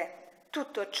capire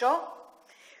tutto ciò?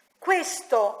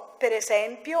 Questo, per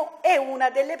esempio, è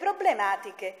una delle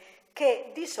problematiche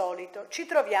che di solito ci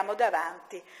troviamo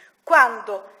davanti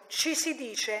quando ci si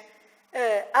dice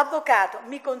avvocato,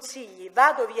 mi consigli,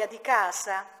 vado via di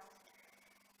casa?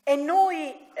 E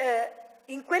noi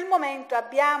in quel momento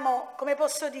abbiamo, come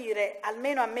posso dire,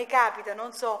 almeno a me capita,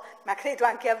 non so, ma credo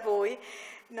anche a voi,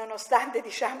 nonostante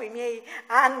i miei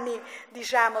anni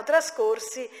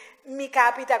trascorsi, mi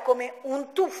capita come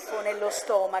un tuffo nello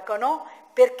stomaco, no?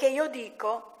 Perché io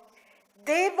dico,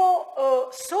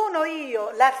 sono io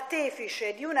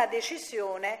l'artefice di una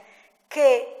decisione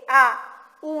che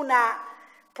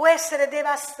può essere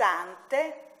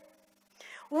devastante,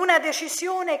 una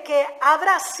decisione che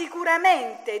avrà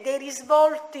sicuramente dei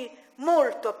risvolti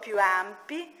molto più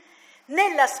ampi,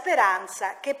 nella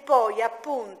speranza che poi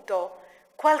appunto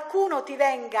qualcuno ti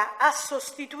venga a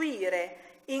sostituire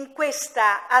in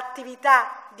questa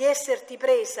attività di esserti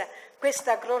presa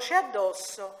questa croce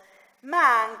addosso,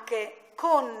 ma anche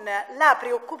con la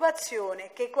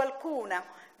preoccupazione che qualcuno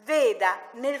veda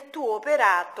nel tuo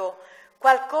operato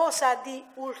qualcosa di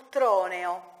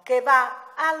ultroneo che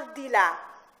va al di là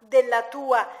della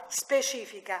tua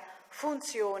specifica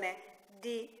funzione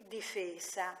di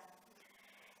difesa.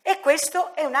 E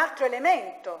questo è un altro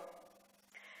elemento.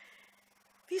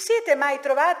 Vi siete mai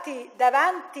trovati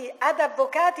davanti ad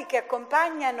avvocati che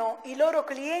accompagnano i loro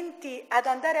clienti ad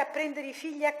andare a prendere i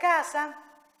figli a casa?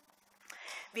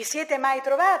 Vi siete mai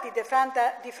trovati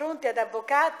di fronte ad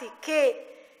avvocati che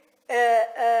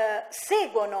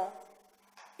seguono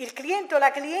il cliente o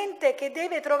la cliente che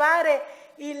deve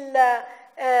trovare il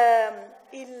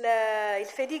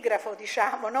fedigrafo,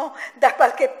 diciamo, no? Da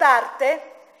qualche parte?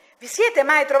 Vi siete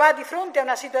mai trovati di fronte a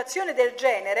una situazione del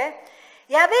genere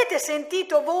e avete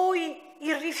sentito voi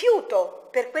il rifiuto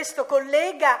per questo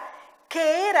collega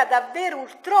che era davvero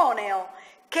ultroneo,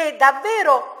 che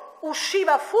davvero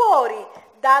usciva fuori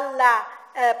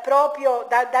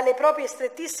dalle proprie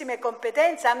strettissime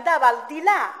competenze, andava al di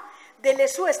là delle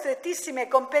sue strettissime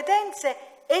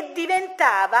competenze e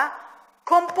diventava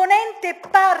componente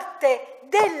parte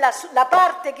la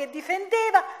parte che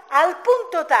difendeva, al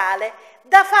punto tale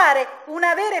da fare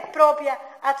una vera e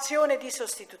propria azione di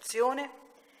sostituzione?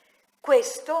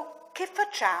 Questo che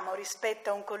facciamo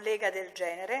rispetto a un collega del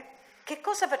genere? Che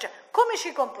cosa facciamo? Come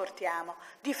ci comportiamo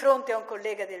di fronte a un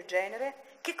collega del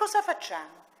genere? Che cosa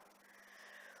facciamo?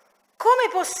 Come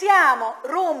possiamo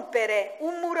rompere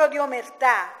un muro di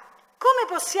omertà? Come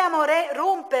possiamo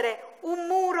rompere un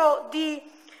muro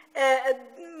di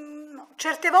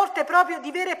certe volte proprio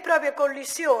di vera e propria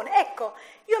collisione? Ecco,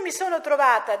 io mi sono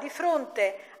trovata di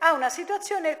fronte a una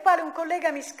situazione nel quale un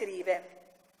collega mi scrive: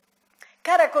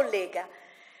 cara collega,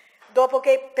 dopo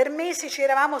che per mesi ci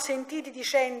eravamo sentiti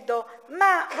dicendo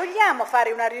ma vogliamo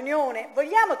fare una riunione,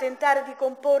 vogliamo tentare di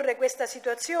comporre questa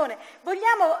situazione,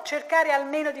 vogliamo cercare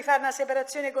almeno di fare una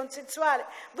separazione consensuale,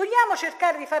 vogliamo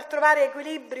cercare di far trovare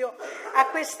equilibrio a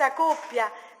questa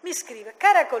coppia, mi scrive: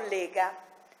 cara collega,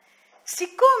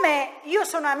 siccome io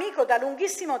sono amico da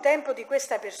lunghissimo tempo di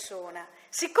questa persona,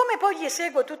 siccome poi gli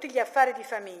eseguo tutti gli affari di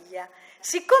famiglia,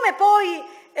 siccome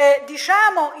poi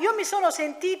io mi sono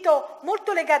sentito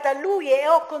molto legata a lui e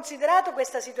ho considerato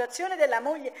questa situazione della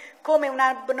moglie come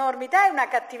un'abnormità e una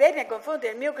cattiveria nei confronti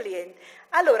del mio cliente,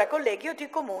 allora colleghi, io ti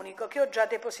comunico che ho già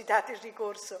depositato il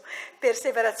ricorso per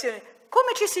separazione.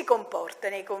 Come ci si comporta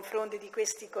nei confronti di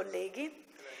questi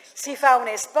colleghi? Si fa un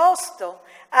esposto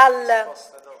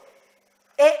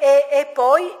e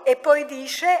poi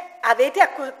dice,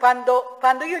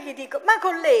 quando io gli dico, ma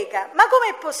collega, ma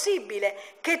com'è possibile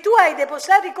che tu hai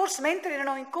depositato il corso mentre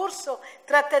erano in corso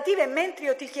trattative e mentre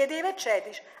io ti chiedevo, eccetera,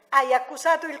 dice, hai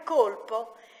accusato il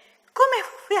colpo? Come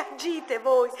agite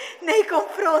voi nei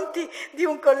confronti di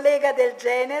un collega del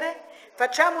genere?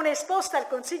 Facciamo un'esposta al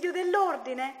Consiglio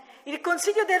dell'Ordine? Il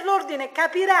Consiglio dell'Ordine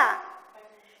capirà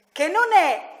che non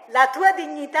è la tua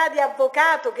dignità di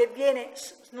avvocato che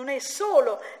non è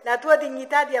solo la tua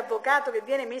dignità di avvocato che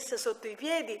viene messa sotto i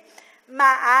piedi,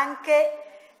 ma anche,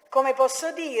 come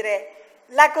posso dire,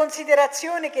 la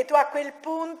considerazione che tu a quel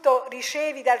punto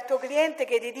ricevi dal tuo cliente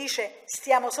che ti dice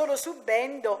stiamo solo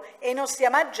subendo e non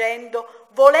stiamo agendo,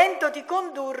 volendoti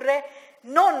condurre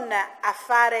non a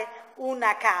fare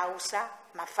una causa,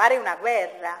 ma a fare una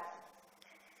guerra.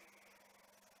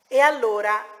 E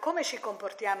allora, come ci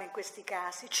comportiamo in questi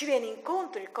casi? Ci viene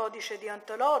incontro il codice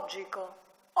deontologico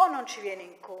o non ci viene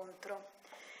incontro?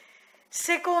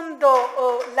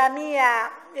 Secondo la mia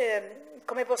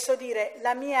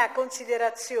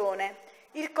considerazione,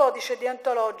 il codice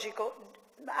deontologico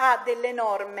ha delle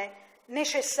norme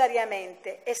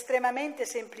necessariamente estremamente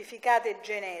semplificate e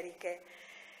generiche,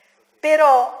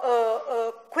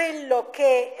 però quello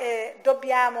che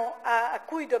a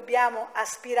cui dobbiamo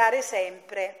aspirare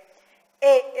sempre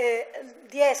è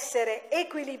di essere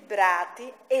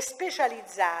equilibrati e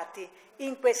specializzati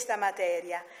in questa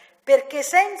materia, perché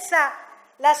senza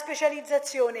la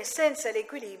specializzazione, senza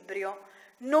l'equilibrio,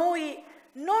 noi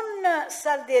non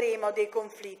salderemo dei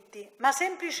conflitti, ma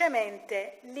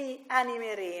semplicemente li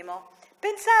animeremo.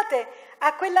 Pensate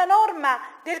a quella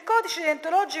norma del codice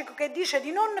deontologico che dice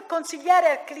di non consigliare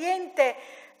al cliente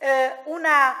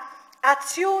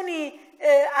azioni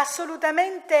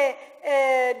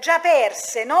assolutamente già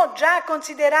perse, no? già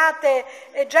considerate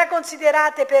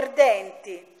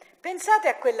perdenti. Pensate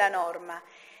a quella norma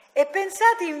e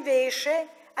pensate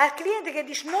invece al cliente che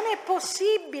dice non è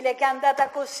possibile che è andata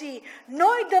così,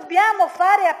 noi dobbiamo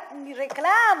fare il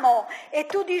reclamo, e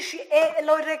tu dici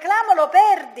il reclamo lo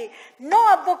perdi, no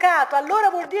avvocato, allora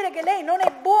vuol dire che lei non è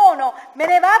buono, me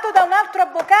ne vado da un altro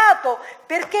avvocato,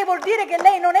 perché vuol dire che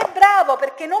lei non è bravo,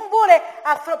 perché non vuole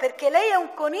perché lei è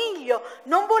un coniglio,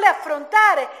 non vuole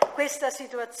affrontare questa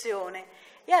situazione.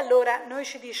 E allora noi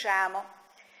ci diciamo,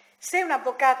 se un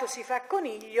avvocato si fa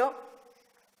coniglio,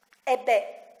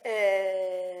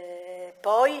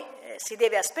 poi si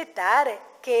deve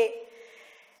aspettare che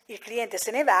il cliente se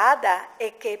ne vada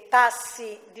e che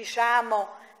passi,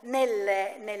 diciamo,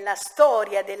 nella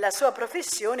storia della sua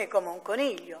professione come un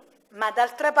coniglio. Ma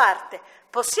d'altra parte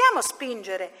possiamo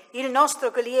spingere il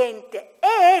nostro cliente,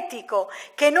 è etico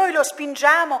che noi lo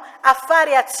spingiamo a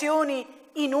fare azioni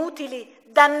inutili,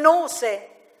 dannose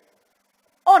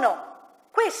o no?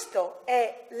 Questa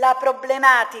è la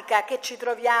problematica che ci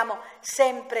troviamo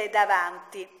sempre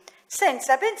davanti,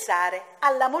 senza pensare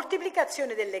alla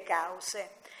moltiplicazione delle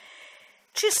cause.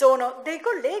 Ci sono dei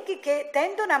colleghi che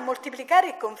tendono a moltiplicare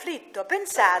il conflitto.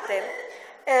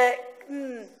 Pensate,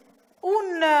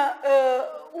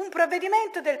 un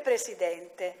provvedimento del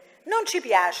Presidente non ci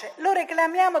piace, lo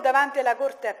reclamiamo davanti alla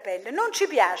Corte Appello, non ci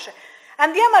piace,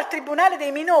 andiamo al Tribunale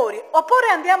dei minori oppure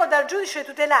andiamo dal giudice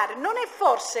tutelare. Non è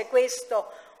forse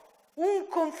questo un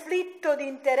conflitto di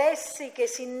interessi che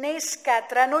si innesca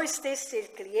tra noi stessi e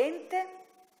il cliente?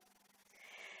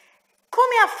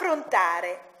 Come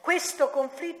affrontare questo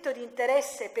conflitto di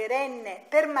interesse perenne,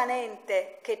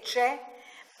 permanente che c'è?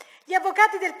 Gli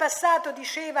avvocati del passato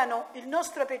dicevano il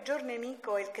nostro peggior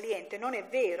nemico è il cliente. Non è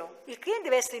vero, il cliente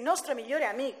deve essere il nostro migliore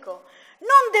amico,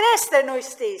 non deve essere noi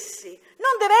stessi,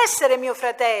 non deve essere mio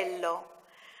fratello,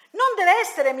 non deve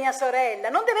essere mia sorella,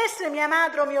 non deve essere mia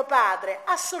madre o mio padre,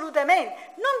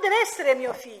 assolutamente, non deve essere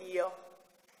mio figlio,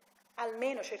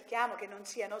 almeno cerchiamo che non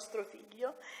sia nostro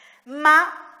figlio,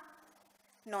 ma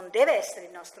non deve essere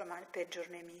il nostro peggior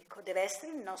nemico, deve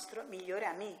essere il nostro migliore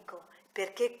amico,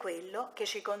 perché è quello che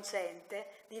ci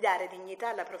consente di dare dignità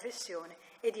alla professione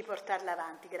e di portarla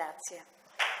avanti. Grazie.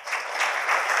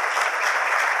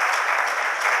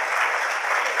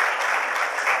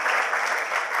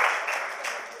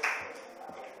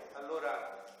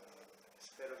 Allora,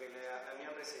 spero che la mia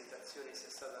presentazione sia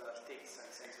stata all'altezza,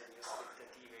 nel senso delle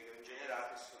aspettative che ho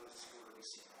ingenerato, e sono sicuro di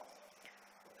sì.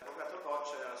 L'avvocato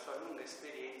Coccia, nella sua lunga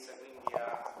esperienza, quindi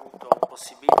ha avuto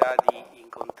possibilità di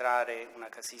incontrare una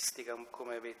casistica,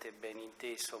 come avete ben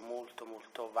inteso, molto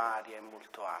molto varia e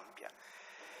molto ampia.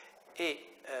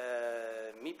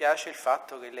 E mi piace il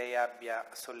fatto che lei abbia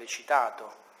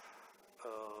sollecitato,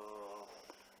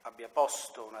 abbia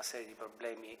posto una serie di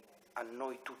problemi a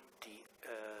noi tutti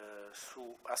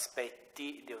su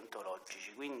aspetti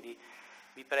deontologici. Quindi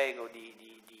vi prego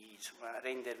di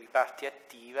rendervi parte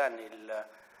attiva nel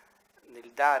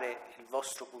dare il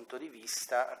vostro punto di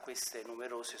vista a queste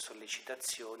numerose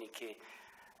sollecitazioni che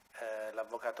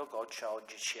l'avvocato Coccia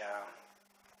oggi ci ha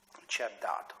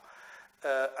dato.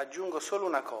 Aggiungo solo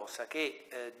una cosa,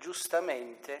 che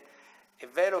giustamente è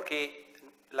vero che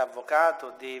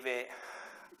l'avvocato deve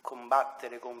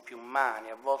combattere con più mani,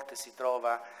 a volte si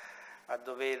trova a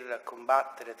dover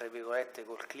combattere, tra virgolette,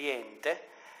 col cliente,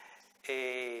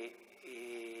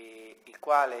 il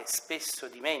quale spesso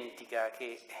dimentica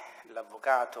che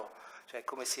l'avvocato, cioè è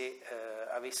come se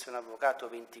avesse un avvocato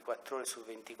 24 ore su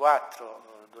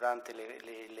 24 durante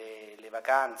le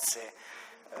vacanze,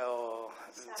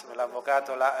 insomma,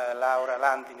 l'avvocato Laura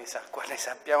Landi ne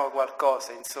sappiamo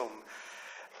qualcosa, insomma,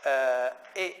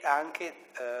 e anche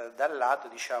dal lato,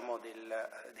 diciamo,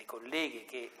 dei colleghi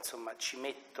che, insomma, ci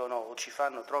mettono o ci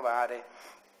fanno trovare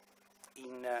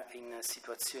in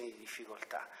situazioni di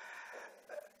difficoltà.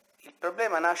 Il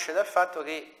problema nasce dal fatto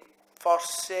che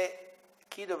forse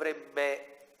chi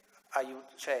dovrebbe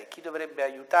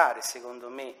aiutare, secondo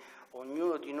me,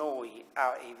 ognuno di noi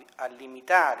a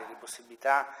limitare le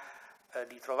possibilità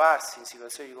di trovarsi in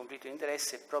situazioni di conflitto di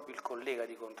interesse è proprio il collega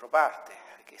di controparte,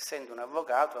 perché essendo un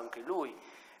avvocato anche lui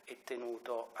è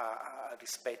tenuto al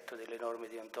rispetto delle norme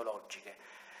deontologiche.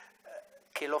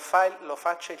 Che lo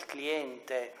faccia il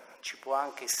cliente ci può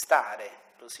anche stare,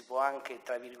 lo si può anche,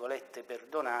 tra virgolette,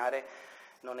 perdonare,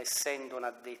 non essendo un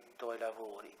addetto ai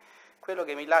lavori. Quello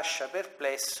che mi lascia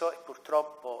perplesso, e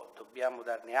purtroppo dobbiamo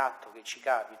darne atto che ci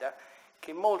capita,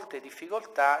 che molte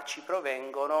difficoltà ci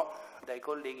provengono dai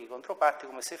colleghi controparti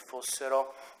come se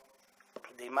fossero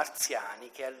dei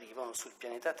marziani che arrivano sul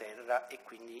pianeta Terra e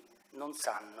quindi non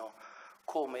sanno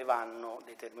come vanno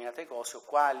determinate cose o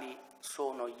quali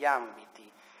sono gli ambiti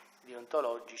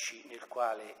deontologici nel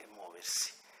quale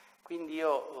muoversi. Quindi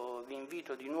io vi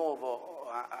invito di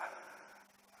nuovo a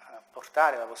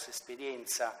portare la vostra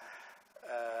esperienza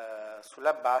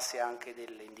sulla base anche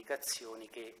delle indicazioni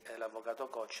che l'avvocato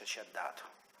Coccia ci ha dato.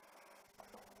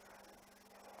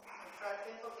 Nel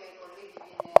frattempo che ai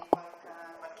colleghi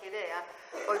viene qualche idea,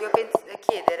 voglio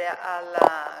chiedere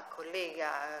alla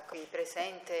collega qui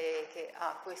presente che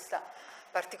ha questa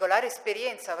particolare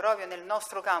esperienza proprio nel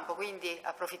nostro campo, quindi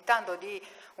approfittando di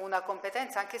una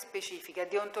competenza anche specifica,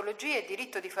 deontologia e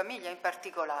diritto di famiglia in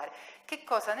particolare, che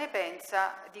cosa ne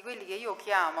pensa di quelli che io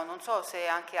chiamo, non so se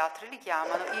anche altri li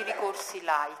chiamano, i ricorsi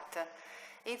light.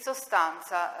 In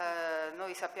sostanza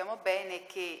noi sappiamo bene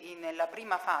che nella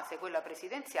prima fase, quella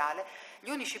presidenziale,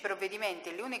 gli unici provvedimenti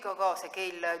e le uniche cose che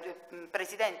il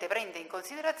Presidente prende in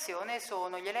considerazione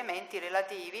sono gli elementi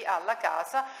relativi alla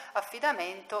casa,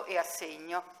 affidamento e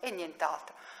assegno e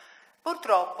nient'altro.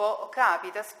 Purtroppo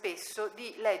capita spesso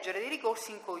di leggere dei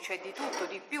ricorsi in cui c'è di tutto,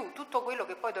 di più, tutto quello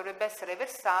che poi dovrebbe essere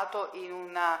versato in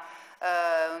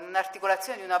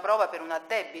un'articolazione di una prova per un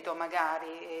addebito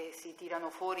magari, e si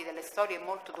tirano fuori delle storie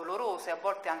molto dolorose, a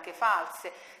volte anche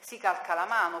false, si calca la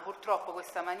mano, purtroppo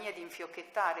questa mania di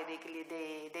infiocchettare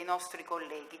dei nostri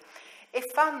colleghi. E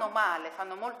fanno male,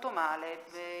 fanno molto male.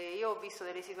 Io ho visto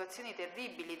delle situazioni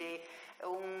terribili,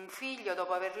 un figlio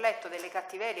dopo aver letto delle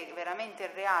cattiverie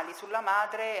veramente reali sulla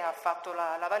madre ha fatto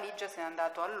la valigia, se n'è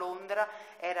andato a Londra,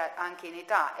 era anche in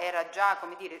età, era già,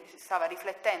 come dire, stava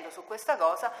riflettendo su questa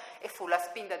cosa e fu la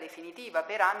spinta definitiva.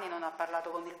 Per anni non ha parlato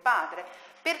con il padre,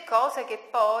 per cose che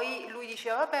poi lui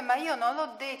diceva vabbè ma io non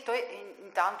l'ho detto, e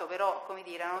intanto però, come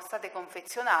dire, erano state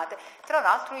confezionate, tra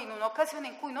l'altro in un'occasione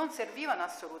in cui non servivano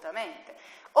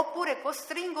assolutamente. Oppure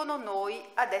costringono noi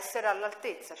ad essere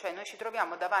all'altezza, cioè noi ci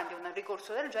troviamo davanti a un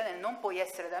ricorso del genere, non puoi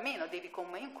essere da meno, devi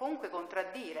comunque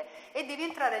contraddire e devi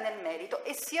entrare nel merito,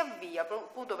 e si avvia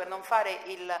appunto per non fare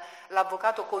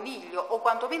l'avvocato coniglio o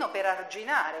quantomeno per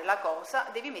arginare la cosa,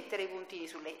 devi mettere i puntini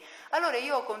su lei. Allora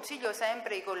io consiglio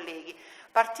sempre ai colleghi,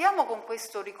 partiamo con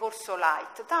questo ricorso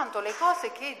light, tanto le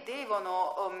cose che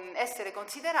devono essere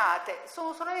considerate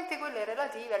sono solamente quelle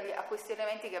relative a questi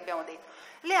elementi che abbiamo detto.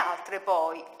 Le altre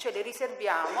poi ce le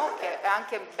riserviamo, che è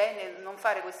anche bene non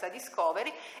fare questa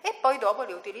discovery, e poi dopo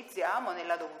le utilizziamo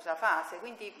nella dovuta fase.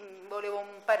 Quindi volevo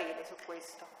un parere su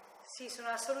questo. Sì, sono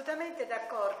assolutamente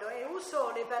d'accordo e uso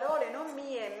le parole non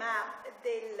mie ma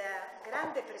del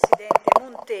grande presidente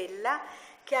Montella,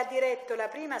 che ha diretto la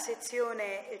prima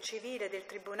sezione civile del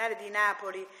Tribunale di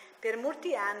Napoli per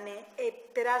molti anni e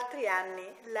per altri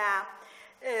anni la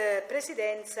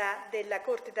presidenza della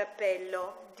Corte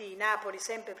d'Appello di Napoli,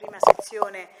 sempre prima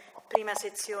sezione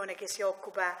che si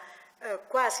occupa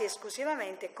quasi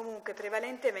esclusivamente e comunque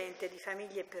prevalentemente di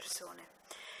famiglie e persone.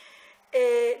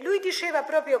 Lui diceva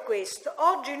proprio questo: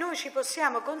 oggi noi ci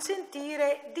possiamo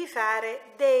consentire di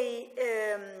fare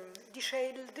dice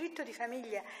il diritto di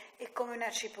famiglia è come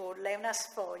una cipolla, è una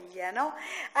sfoglia, no?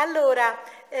 Allora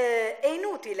è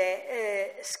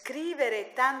inutile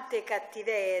scrivere tante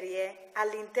cattiverie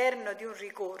all'interno di un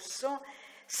ricorso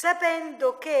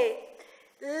sapendo che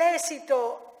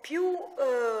l'esito più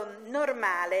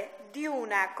normale di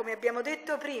una, come abbiamo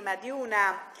detto prima, di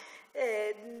una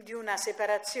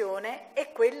separazione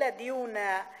è quella di un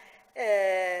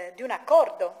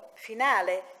accordo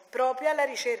finale, proprio alla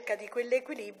ricerca di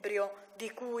quell'equilibrio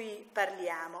di cui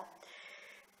parliamo.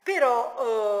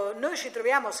 Però noi ci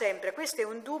troviamo sempre, questo è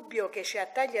un dubbio che ci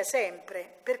attaglia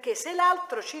sempre, perché se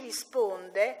l'altro ci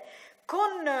risponde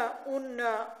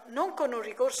non con un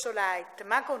ricorso light,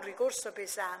 ma con un ricorso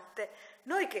pesante,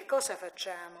 noi che cosa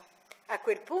facciamo? A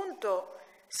quel punto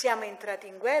siamo entrati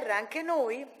in guerra anche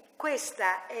noi?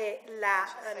 Questa è la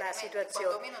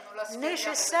situazione,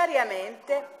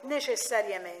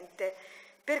 necessariamente,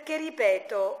 perché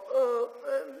ripeto,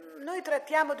 noi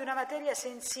trattiamo di una materia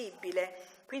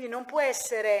sensibile, quindi non può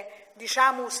essere,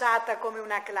 diciamo, usata come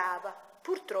una clava.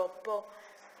 Purtroppo,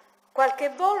 qualche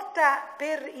volta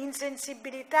per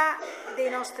insensibilità dei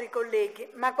nostri colleghi,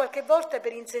 ma qualche volta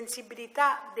per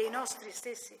insensibilità dei nostri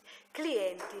stessi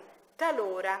clienti,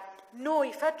 talora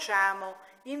noi facciamo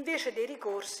invece dei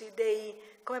ricorsi,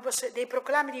 dei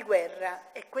proclami di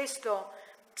guerra, e questo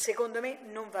secondo me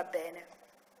non va bene.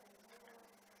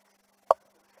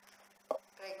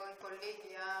 Prego i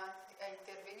colleghi a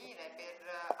intervenire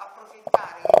per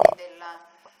approfittare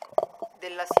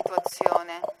della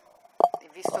situazione,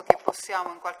 visto che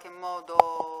possiamo in qualche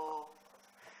modo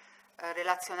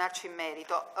relazionarci in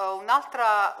merito. Un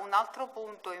altro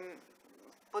punto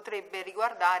potrebbe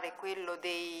riguardare quello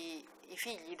dei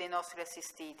figli dei nostri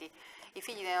assistiti. I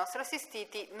figli dei nostri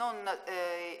assistiti,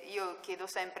 io chiedo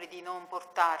sempre di non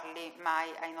portarli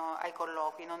mai ai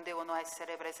colloqui, non devono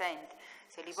essere presenti.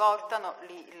 Se li portano,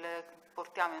 li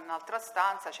portiamo in un'altra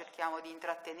stanza, cerchiamo di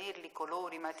intrattenerli,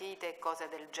 colori, matite e cose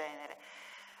del genere.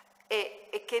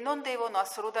 E che non devono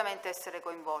assolutamente essere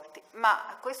coinvolti.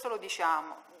 Ma questo lo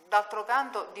diciamo. D'altro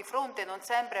canto, di fronte non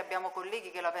sempre abbiamo colleghi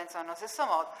che la pensano allo stesso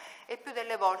modo e più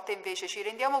delle volte invece ci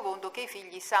rendiamo conto che i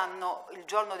figli sanno il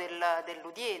giorno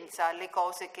dell'udienza le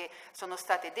cose che sono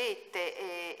state dette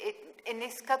e ne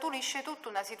scaturisce tutta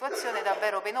una situazione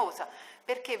davvero penosa,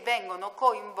 perché vengono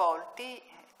coinvolti,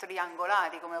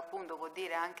 triangolari, come appunto può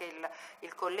dire anche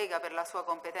il collega per la sua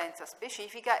competenza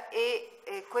specifica,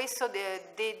 e questo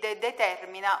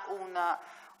determina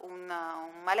un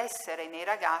malessere nei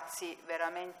ragazzi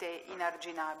veramente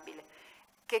inarginabile.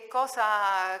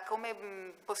 Come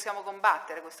possiamo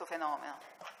combattere questo fenomeno?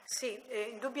 Sì,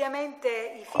 indubbiamente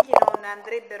i figli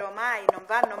non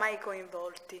vanno mai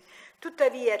coinvolti.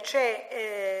 Tuttavia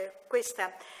c'è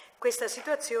questa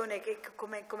situazione che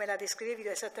come la descrivevi,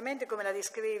 esattamente come la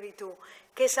descrivevi tu,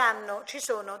 che ci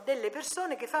sono delle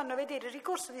persone che fanno vedere il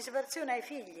ricorso di separazione ai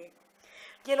figli.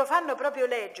 Glielo fanno proprio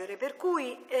leggere, per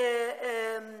cui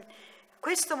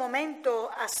questo momento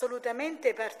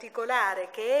assolutamente particolare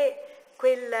che è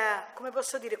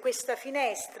questa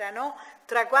finestra, no?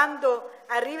 Tra quando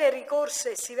arriva il ricorso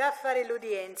e si va a fare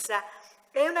l'udienza,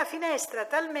 è una finestra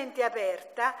talmente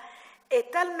aperta e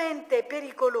talmente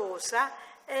pericolosa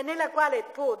nella quale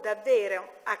può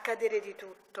davvero accadere di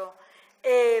tutto.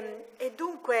 E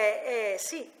dunque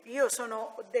sì, io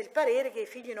sono del parere che i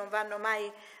figli non vanno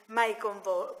mai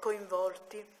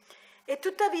coinvolti, e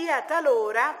tuttavia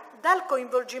talora dal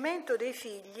coinvolgimento dei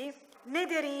figli ne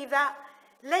deriva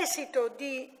l'esito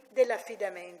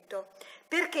dell'affidamento,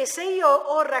 perché se io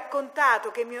ho raccontato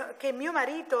che mio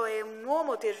marito è un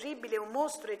uomo terribile, un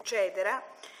mostro eccetera,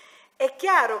 è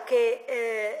chiaro che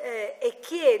e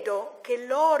chiedo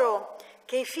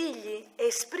che i figli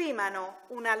esprimano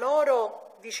una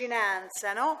loro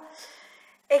vicinanza, no?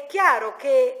 È chiaro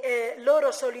che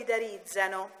loro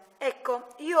solidarizzano. Ecco,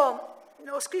 io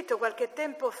ho scritto qualche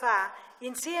tempo fa,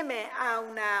 insieme a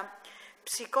una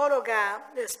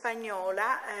psicologa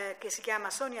spagnola che si chiama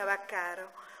Sonia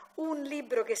Vaccaro, un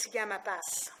libro che si chiama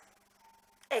Paz.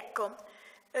 Ecco,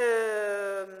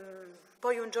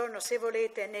 poi un giorno, se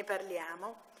volete, ne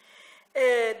parliamo,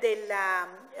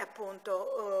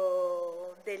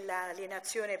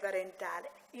 dell'alienazione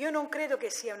parentale. Io non credo che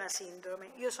sia una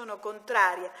sindrome, io sono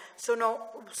contraria,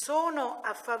 sono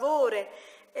a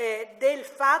favore del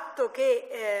fatto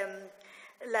che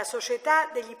la Società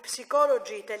degli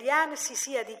Psicologi Italiani si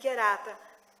sia dichiarata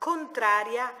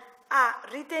contraria a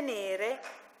ritenere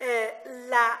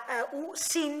la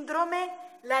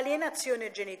sindrome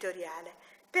l'alienazione genitoriale.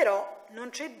 Però non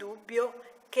c'è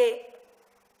dubbio che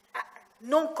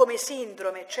non come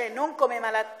sindrome, cioè non come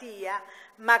malattia,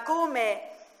 ma come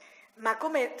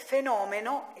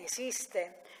fenomeno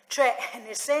esiste, cioè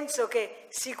nel senso che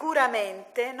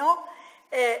sicuramente, no?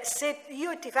 Se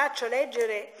io ti faccio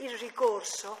leggere il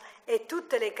ricorso e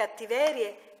tutte le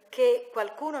cattiverie che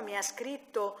qualcuno mi ha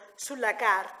scritto sulla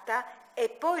carta, e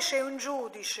poi c'è un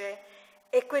giudice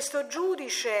e questo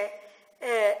giudice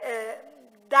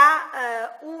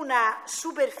dà una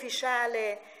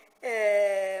superficiale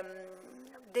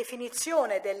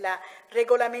definizione della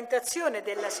regolamentazione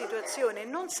della situazione,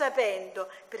 non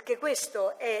sapendo, perché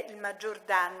questo è il maggior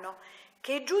danno,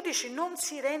 che i giudici non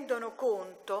si rendono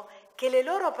conto che le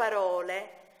loro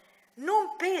parole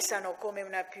non pesano come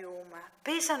una piuma,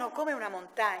 pesano come una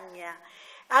montagna.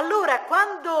 Allora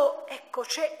quando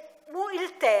c'è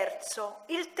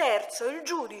il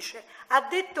giudice ha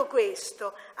detto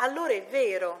questo, allora è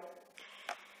vero.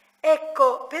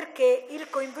 Ecco perché il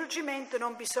coinvolgimento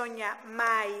non bisogna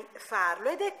mai farlo,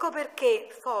 ed ecco perché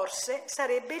forse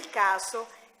sarebbe il caso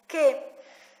che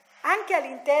anche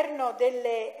all'interno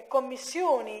delle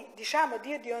commissioni, diciamo,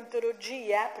 di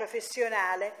deontologia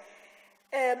professionale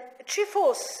ci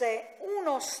fosse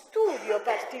uno studio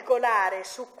particolare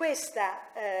su questa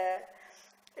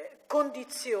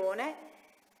condizione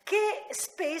che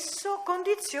spesso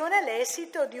condiziona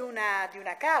l'esito di una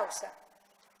causa.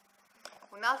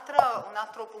 Un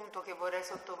altro punto che vorrei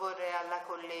sottoporre alla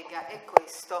collega è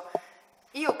questo.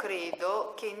 Io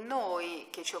credo che noi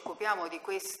che ci occupiamo di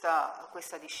questa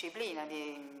disciplina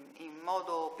in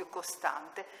modo più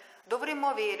costante dovremmo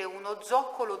avere uno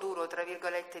zoccolo duro, tra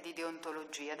virgolette, di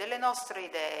deontologia, delle nostre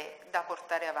idee da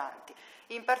portare avanti,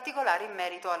 in particolare in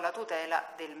merito alla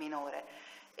tutela del minore.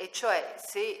 e cioè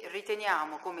se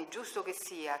riteniamo, come giusto che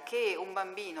sia, che un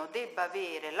bambino debba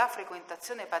avere la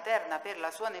frequentazione paterna per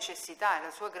la sua necessità e la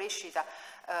sua crescita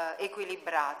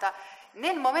equilibrata,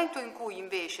 nel momento in cui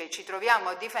invece ci troviamo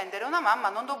a difendere una mamma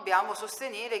non dobbiamo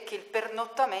sostenere che il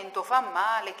pernottamento fa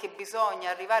male, che bisogna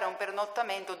arrivare a un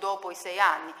pernottamento dopo i 6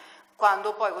 anni,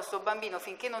 quando poi questo bambino,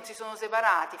 finché non si sono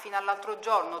separati, fino all'altro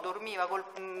giorno dormiva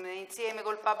insieme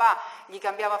col papà, gli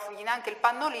cambiava neanche il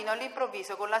pannolino,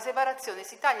 all'improvviso con la separazione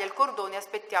si taglia il cordone e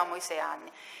aspettiamo i 6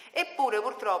 anni. Eppure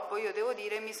purtroppo io devo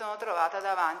dire mi sono trovata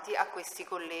davanti a questi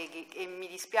colleghi e mi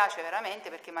dispiace veramente,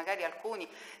 perché magari alcuni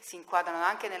si inquadrano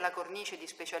anche nella cornice di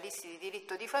specialisti di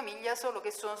diritto di famiglia, solo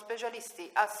che sono specialisti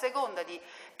a seconda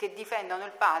che difendano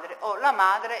il padre o la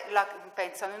madre,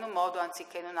 pensano in un modo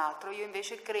anziché in un altro. Io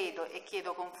invece credo e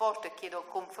chiedo conforto e chiedo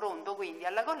confronto quindi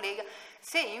alla collega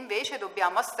se invece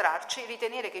dobbiamo astrarci,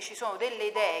 ritenere che ci sono delle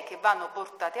idee che vanno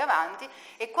portate avanti,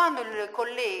 e quando il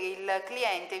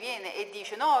cliente viene e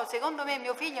dice no, secondo me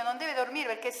mio figlio non deve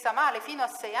dormire perché sta male fino a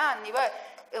 6 anni, poi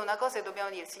è una cosa che dobbiamo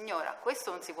dire: signora, questo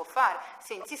non si può fare,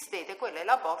 se insistete quella è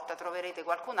la porta, troverete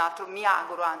qualcun altro, mi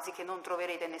auguro anzi che non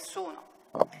troverete nessuno.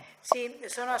 Sì,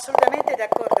 sono assolutamente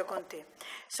d'accordo con te.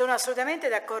 Sono assolutamente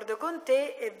d'accordo con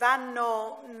te, e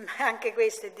vanno, anche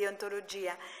questa è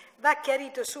deontologia, va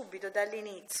chiarito subito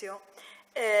dall'inizio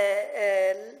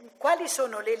quali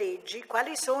sono le leggi,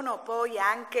 quali sono poi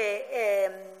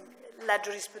anche la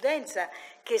giurisprudenza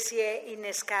che si è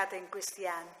innescata in questi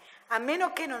anni. A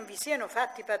meno che non vi siano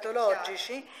fatti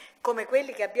patologici come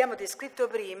quelli che abbiamo descritto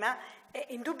prima,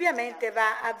 indubbiamente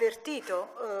va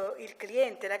avvertito il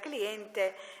cliente, la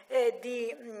cliente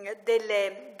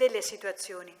delle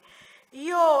situazioni.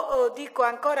 Io dico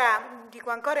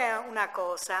ancora una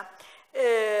cosa.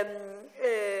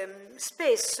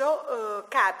 Spesso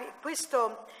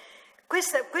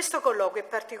questo colloquio è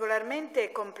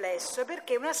particolarmente complesso,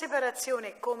 perché una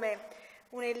separazione come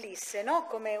un'ellisse, no?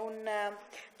 Come un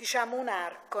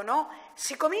arco, no?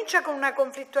 Si comincia con una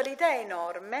conflittualità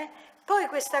enorme, poi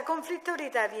questa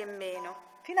conflittualità viene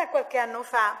meno. Fino a qualche anno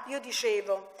fa io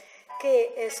dicevo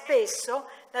che spesso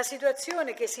la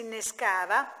situazione che si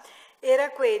innescava era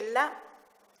quella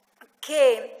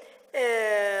che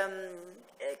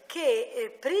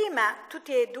prima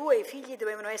tutti e due i figli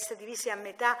dovevano essere divisi a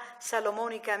metà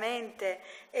salomonicamente,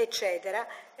 eccetera,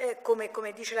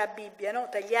 come dice la Bibbia, no?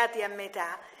 Tagliati a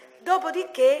metà.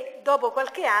 Dopodiché, dopo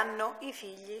qualche anno, i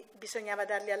figli bisognava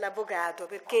darli all'avvocato,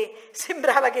 perché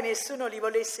sembrava che nessuno li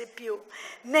volesse più.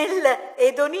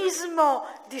 Nell'edonismo,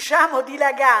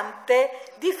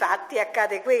 dilagante, difatti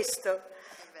accade questo. È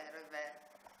vero.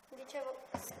 Dicevo,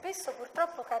 spesso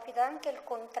purtroppo capita anche il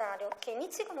contrario, che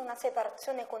inizi con una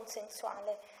separazione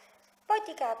consensuale, poi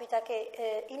ti capita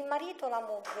che il marito o la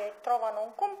moglie trovano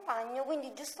un compagno,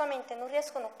 quindi giustamente non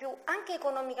riescono più anche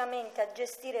economicamente a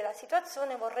gestire la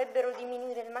situazione, vorrebbero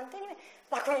diminuire il mantenimento,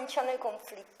 ma cominciano i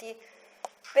conflitti.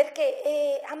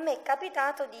 Perché a me è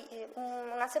capitato di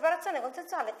una separazione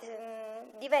consensuale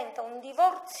diventa un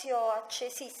divorzio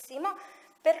accesissimo,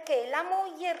 perché la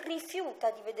moglie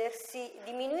rifiuta di vedersi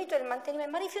diminuito il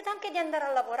mantenimento, ma rifiuta anche di andare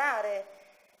a lavorare,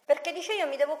 perché dice io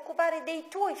mi devo occupare dei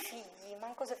tuoi figli,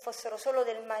 manco se fossero solo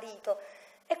del marito,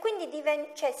 e quindi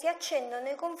si accendono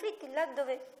i conflitti là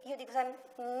dove io dico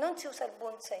non si usa il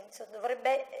buonsenso,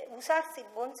 dovrebbe usarsi il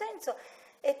buonsenso,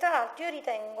 e tra l'altro io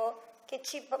ritengo che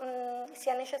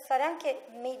sia necessario anche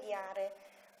mediare.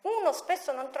 Uno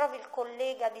spesso non trovi il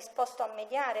collega disposto a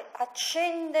mediare,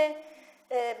 accende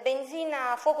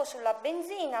fuoco sulla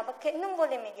benzina, perché non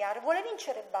vuole mediare, vuole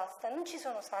vincere e basta, non ci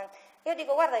sono santi. Io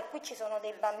dico guarda che qui ci sono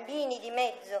dei bambini di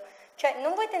mezzo, cioè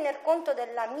non vuoi tener conto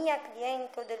della mia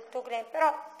cliente o del tuo cliente,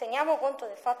 però teniamo conto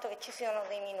del fatto che ci siano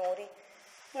dei minori.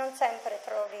 Non sempre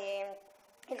trovi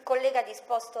il collega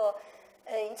disposto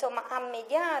a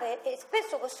mediare, e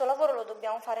spesso questo lavoro lo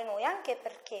dobbiamo fare noi, anche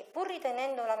perché pur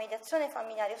ritenendo la mediazione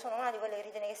familiare, io sono una di quelle che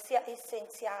ritiene che sia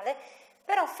essenziale,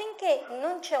 però finché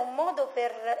non c'è un modo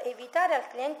per evitare al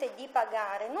cliente di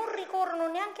pagare, non ricorrono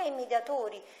neanche ai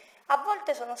mediatori. A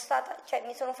volte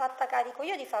mi sono fatta carico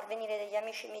io di far venire degli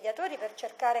amici mediatori per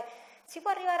cercare, si può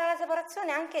arrivare alla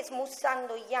separazione anche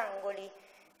smussando gli angoli,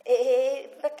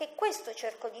 perché questo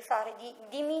cerco di fare, di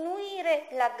diminuire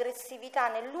l'aggressività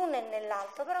nell'uno e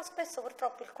nell'altro, però spesso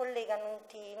purtroppo il collega non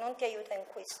ti aiuta in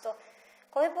questo.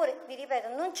 Come pure, vi ripeto,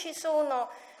 non ci sono...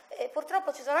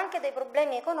 purtroppo ci sono anche dei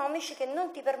problemi economici che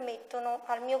non ti permettono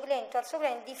al mio cliente o al suo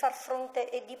cliente di far fronte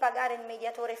e di pagare il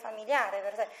mediatore familiare,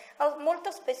 per esempio.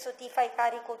 Molto spesso ti fai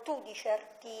carico tu di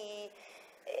certi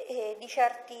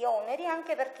oneri,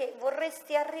 anche perché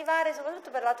vorresti arrivare,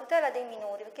 soprattutto per la tutela dei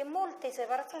minori, perché molte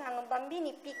separazioni hanno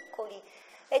bambini piccoli,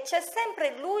 e c'è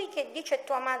sempre lui che dice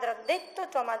tua madre ha detto,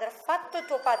 tua madre ha fatto,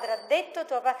 tuo padre ha detto,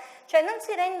 cioè non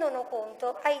si rendono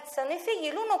conto, aizzano i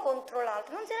figli l'uno contro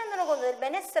l'altro, non si rendono conto del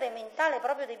benessere mentale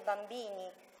proprio dei bambini.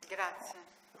 Grazie.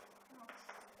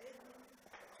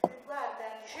 Guarda,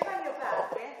 diceva mio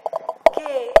padre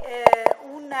che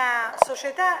una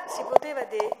società si poteva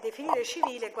definire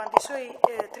civile quando i suoi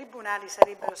tribunali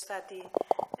sarebbero stati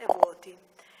vuoti,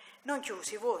 non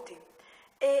chiusi, vuoti.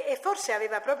 E forse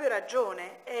aveva proprio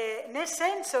ragione, nel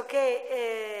senso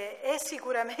che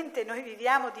sicuramente noi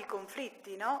viviamo di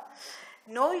conflitti, no?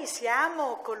 Noi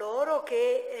siamo coloro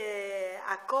che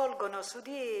accolgono su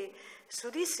di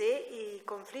sé i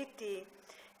conflitti,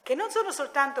 che non sono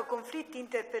soltanto conflitti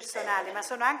interpersonali, ma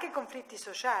sono anche conflitti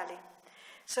sociali,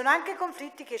 sono anche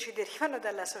conflitti che ci derivano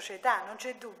dalla società, non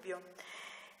c'è dubbio.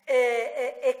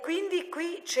 E quindi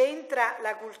qui c'entra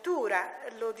la cultura,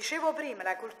 lo dicevo prima,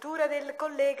 la cultura del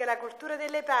collega, la cultura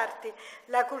delle parti,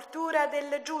 la cultura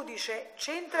del giudice,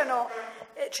 c'entrano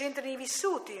i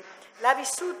vissuti,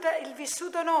 il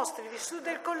vissuto nostro, il vissuto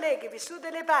del collega, il vissuto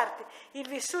delle parti, il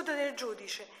vissuto del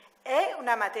giudice, è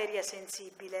una materia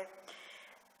sensibile.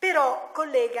 Però,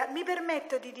 collega, mi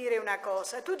permetto di dire una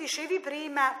cosa, tu dicevi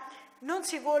prima non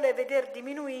si vuole veder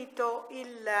diminuito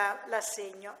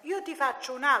l'assegno. Io ti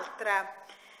faccio un'altra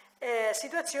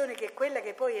situazione che è quella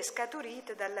che poi è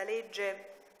scaturita dalla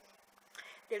legge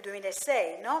del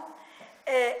 2006, no?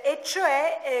 E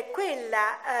cioè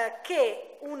quella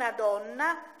che una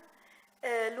donna,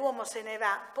 l'uomo se ne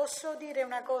va, posso dire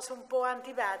una cosa un po'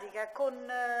 antipatica,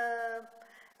 con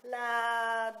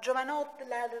la giovanotta,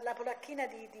 la polacchina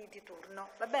di turno,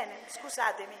 va bene?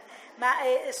 Scusatemi, ma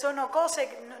sono cose,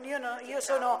 io non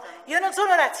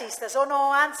sono razzista, sono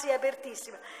anzi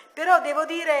apertissima, però devo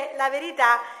dire la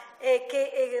verità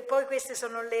che poi queste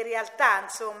sono le realtà,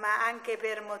 insomma, anche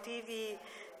per motivi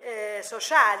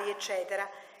sociali, eccetera,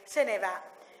 se ne va.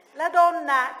 La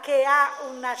donna che ha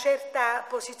una certa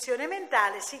posizione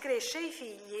mentale si cresce i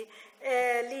figli,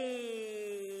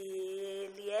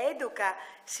 li educa,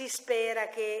 si spera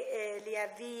che li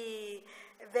avvii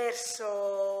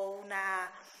verso un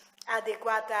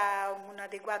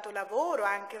adeguato lavoro,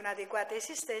 anche un'adeguata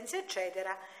esistenza,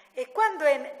 eccetera. E quando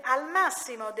è al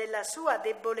massimo della sua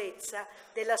debolezza,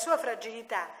 della sua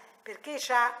fragilità, perché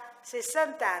ha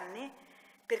 60 anni,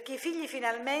 perché i figli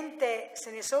finalmente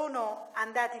se ne sono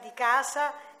andati di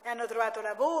casa e hanno trovato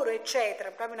lavoro,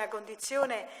 eccetera, proprio una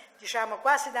condizione, diciamo,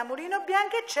 quasi da mulino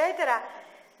bianco, eccetera,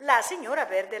 la signora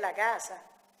perde la casa,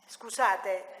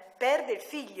 scusate, perde il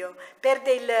figlio,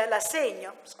 perde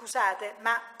l'assegno, scusate,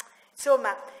 ma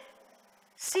insomma,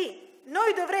 sì,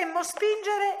 noi dovremmo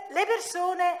spingere le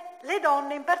persone, le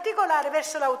donne in particolare,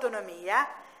 verso l'autonomia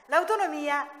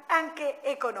anche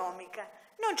economica.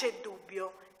 Non c'è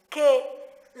dubbio che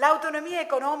l'autonomia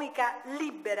economica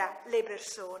libera le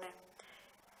persone,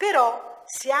 però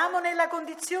siamo nella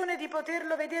condizione di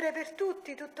poterlo vedere per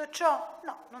tutti tutto ciò?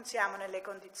 No, non siamo nelle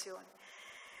condizioni.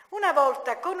 Una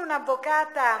volta con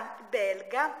un'avvocata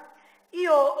belga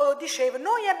io dicevo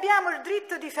noi abbiamo il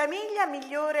diritto di famiglia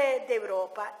migliore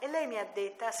d'Europa e lei mi ha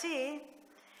detto sì?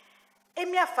 E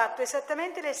mi ha fatto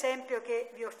esattamente l'esempio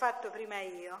che vi ho fatto prima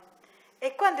io.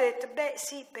 E quando ho detto, beh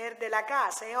sì, perde la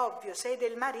casa, è ovvio, se è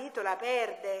del marito la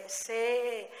perde,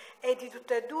 se è di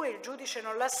tutte e due il giudice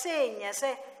non l'assegna,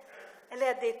 E lei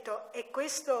ha detto, e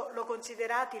questo lo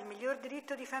considerate il miglior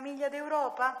diritto di famiglia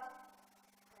d'Europa?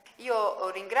 Io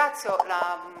ringrazio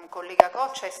la collega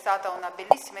Coccia, è stata una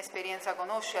bellissima esperienza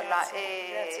conoscerla.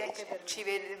 Grazie anche per ci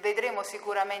vedremo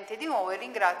sicuramente di nuovo, e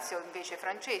ringrazio invece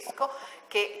Francesco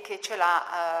che ce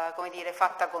l'ha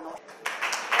fatta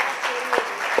conoscere.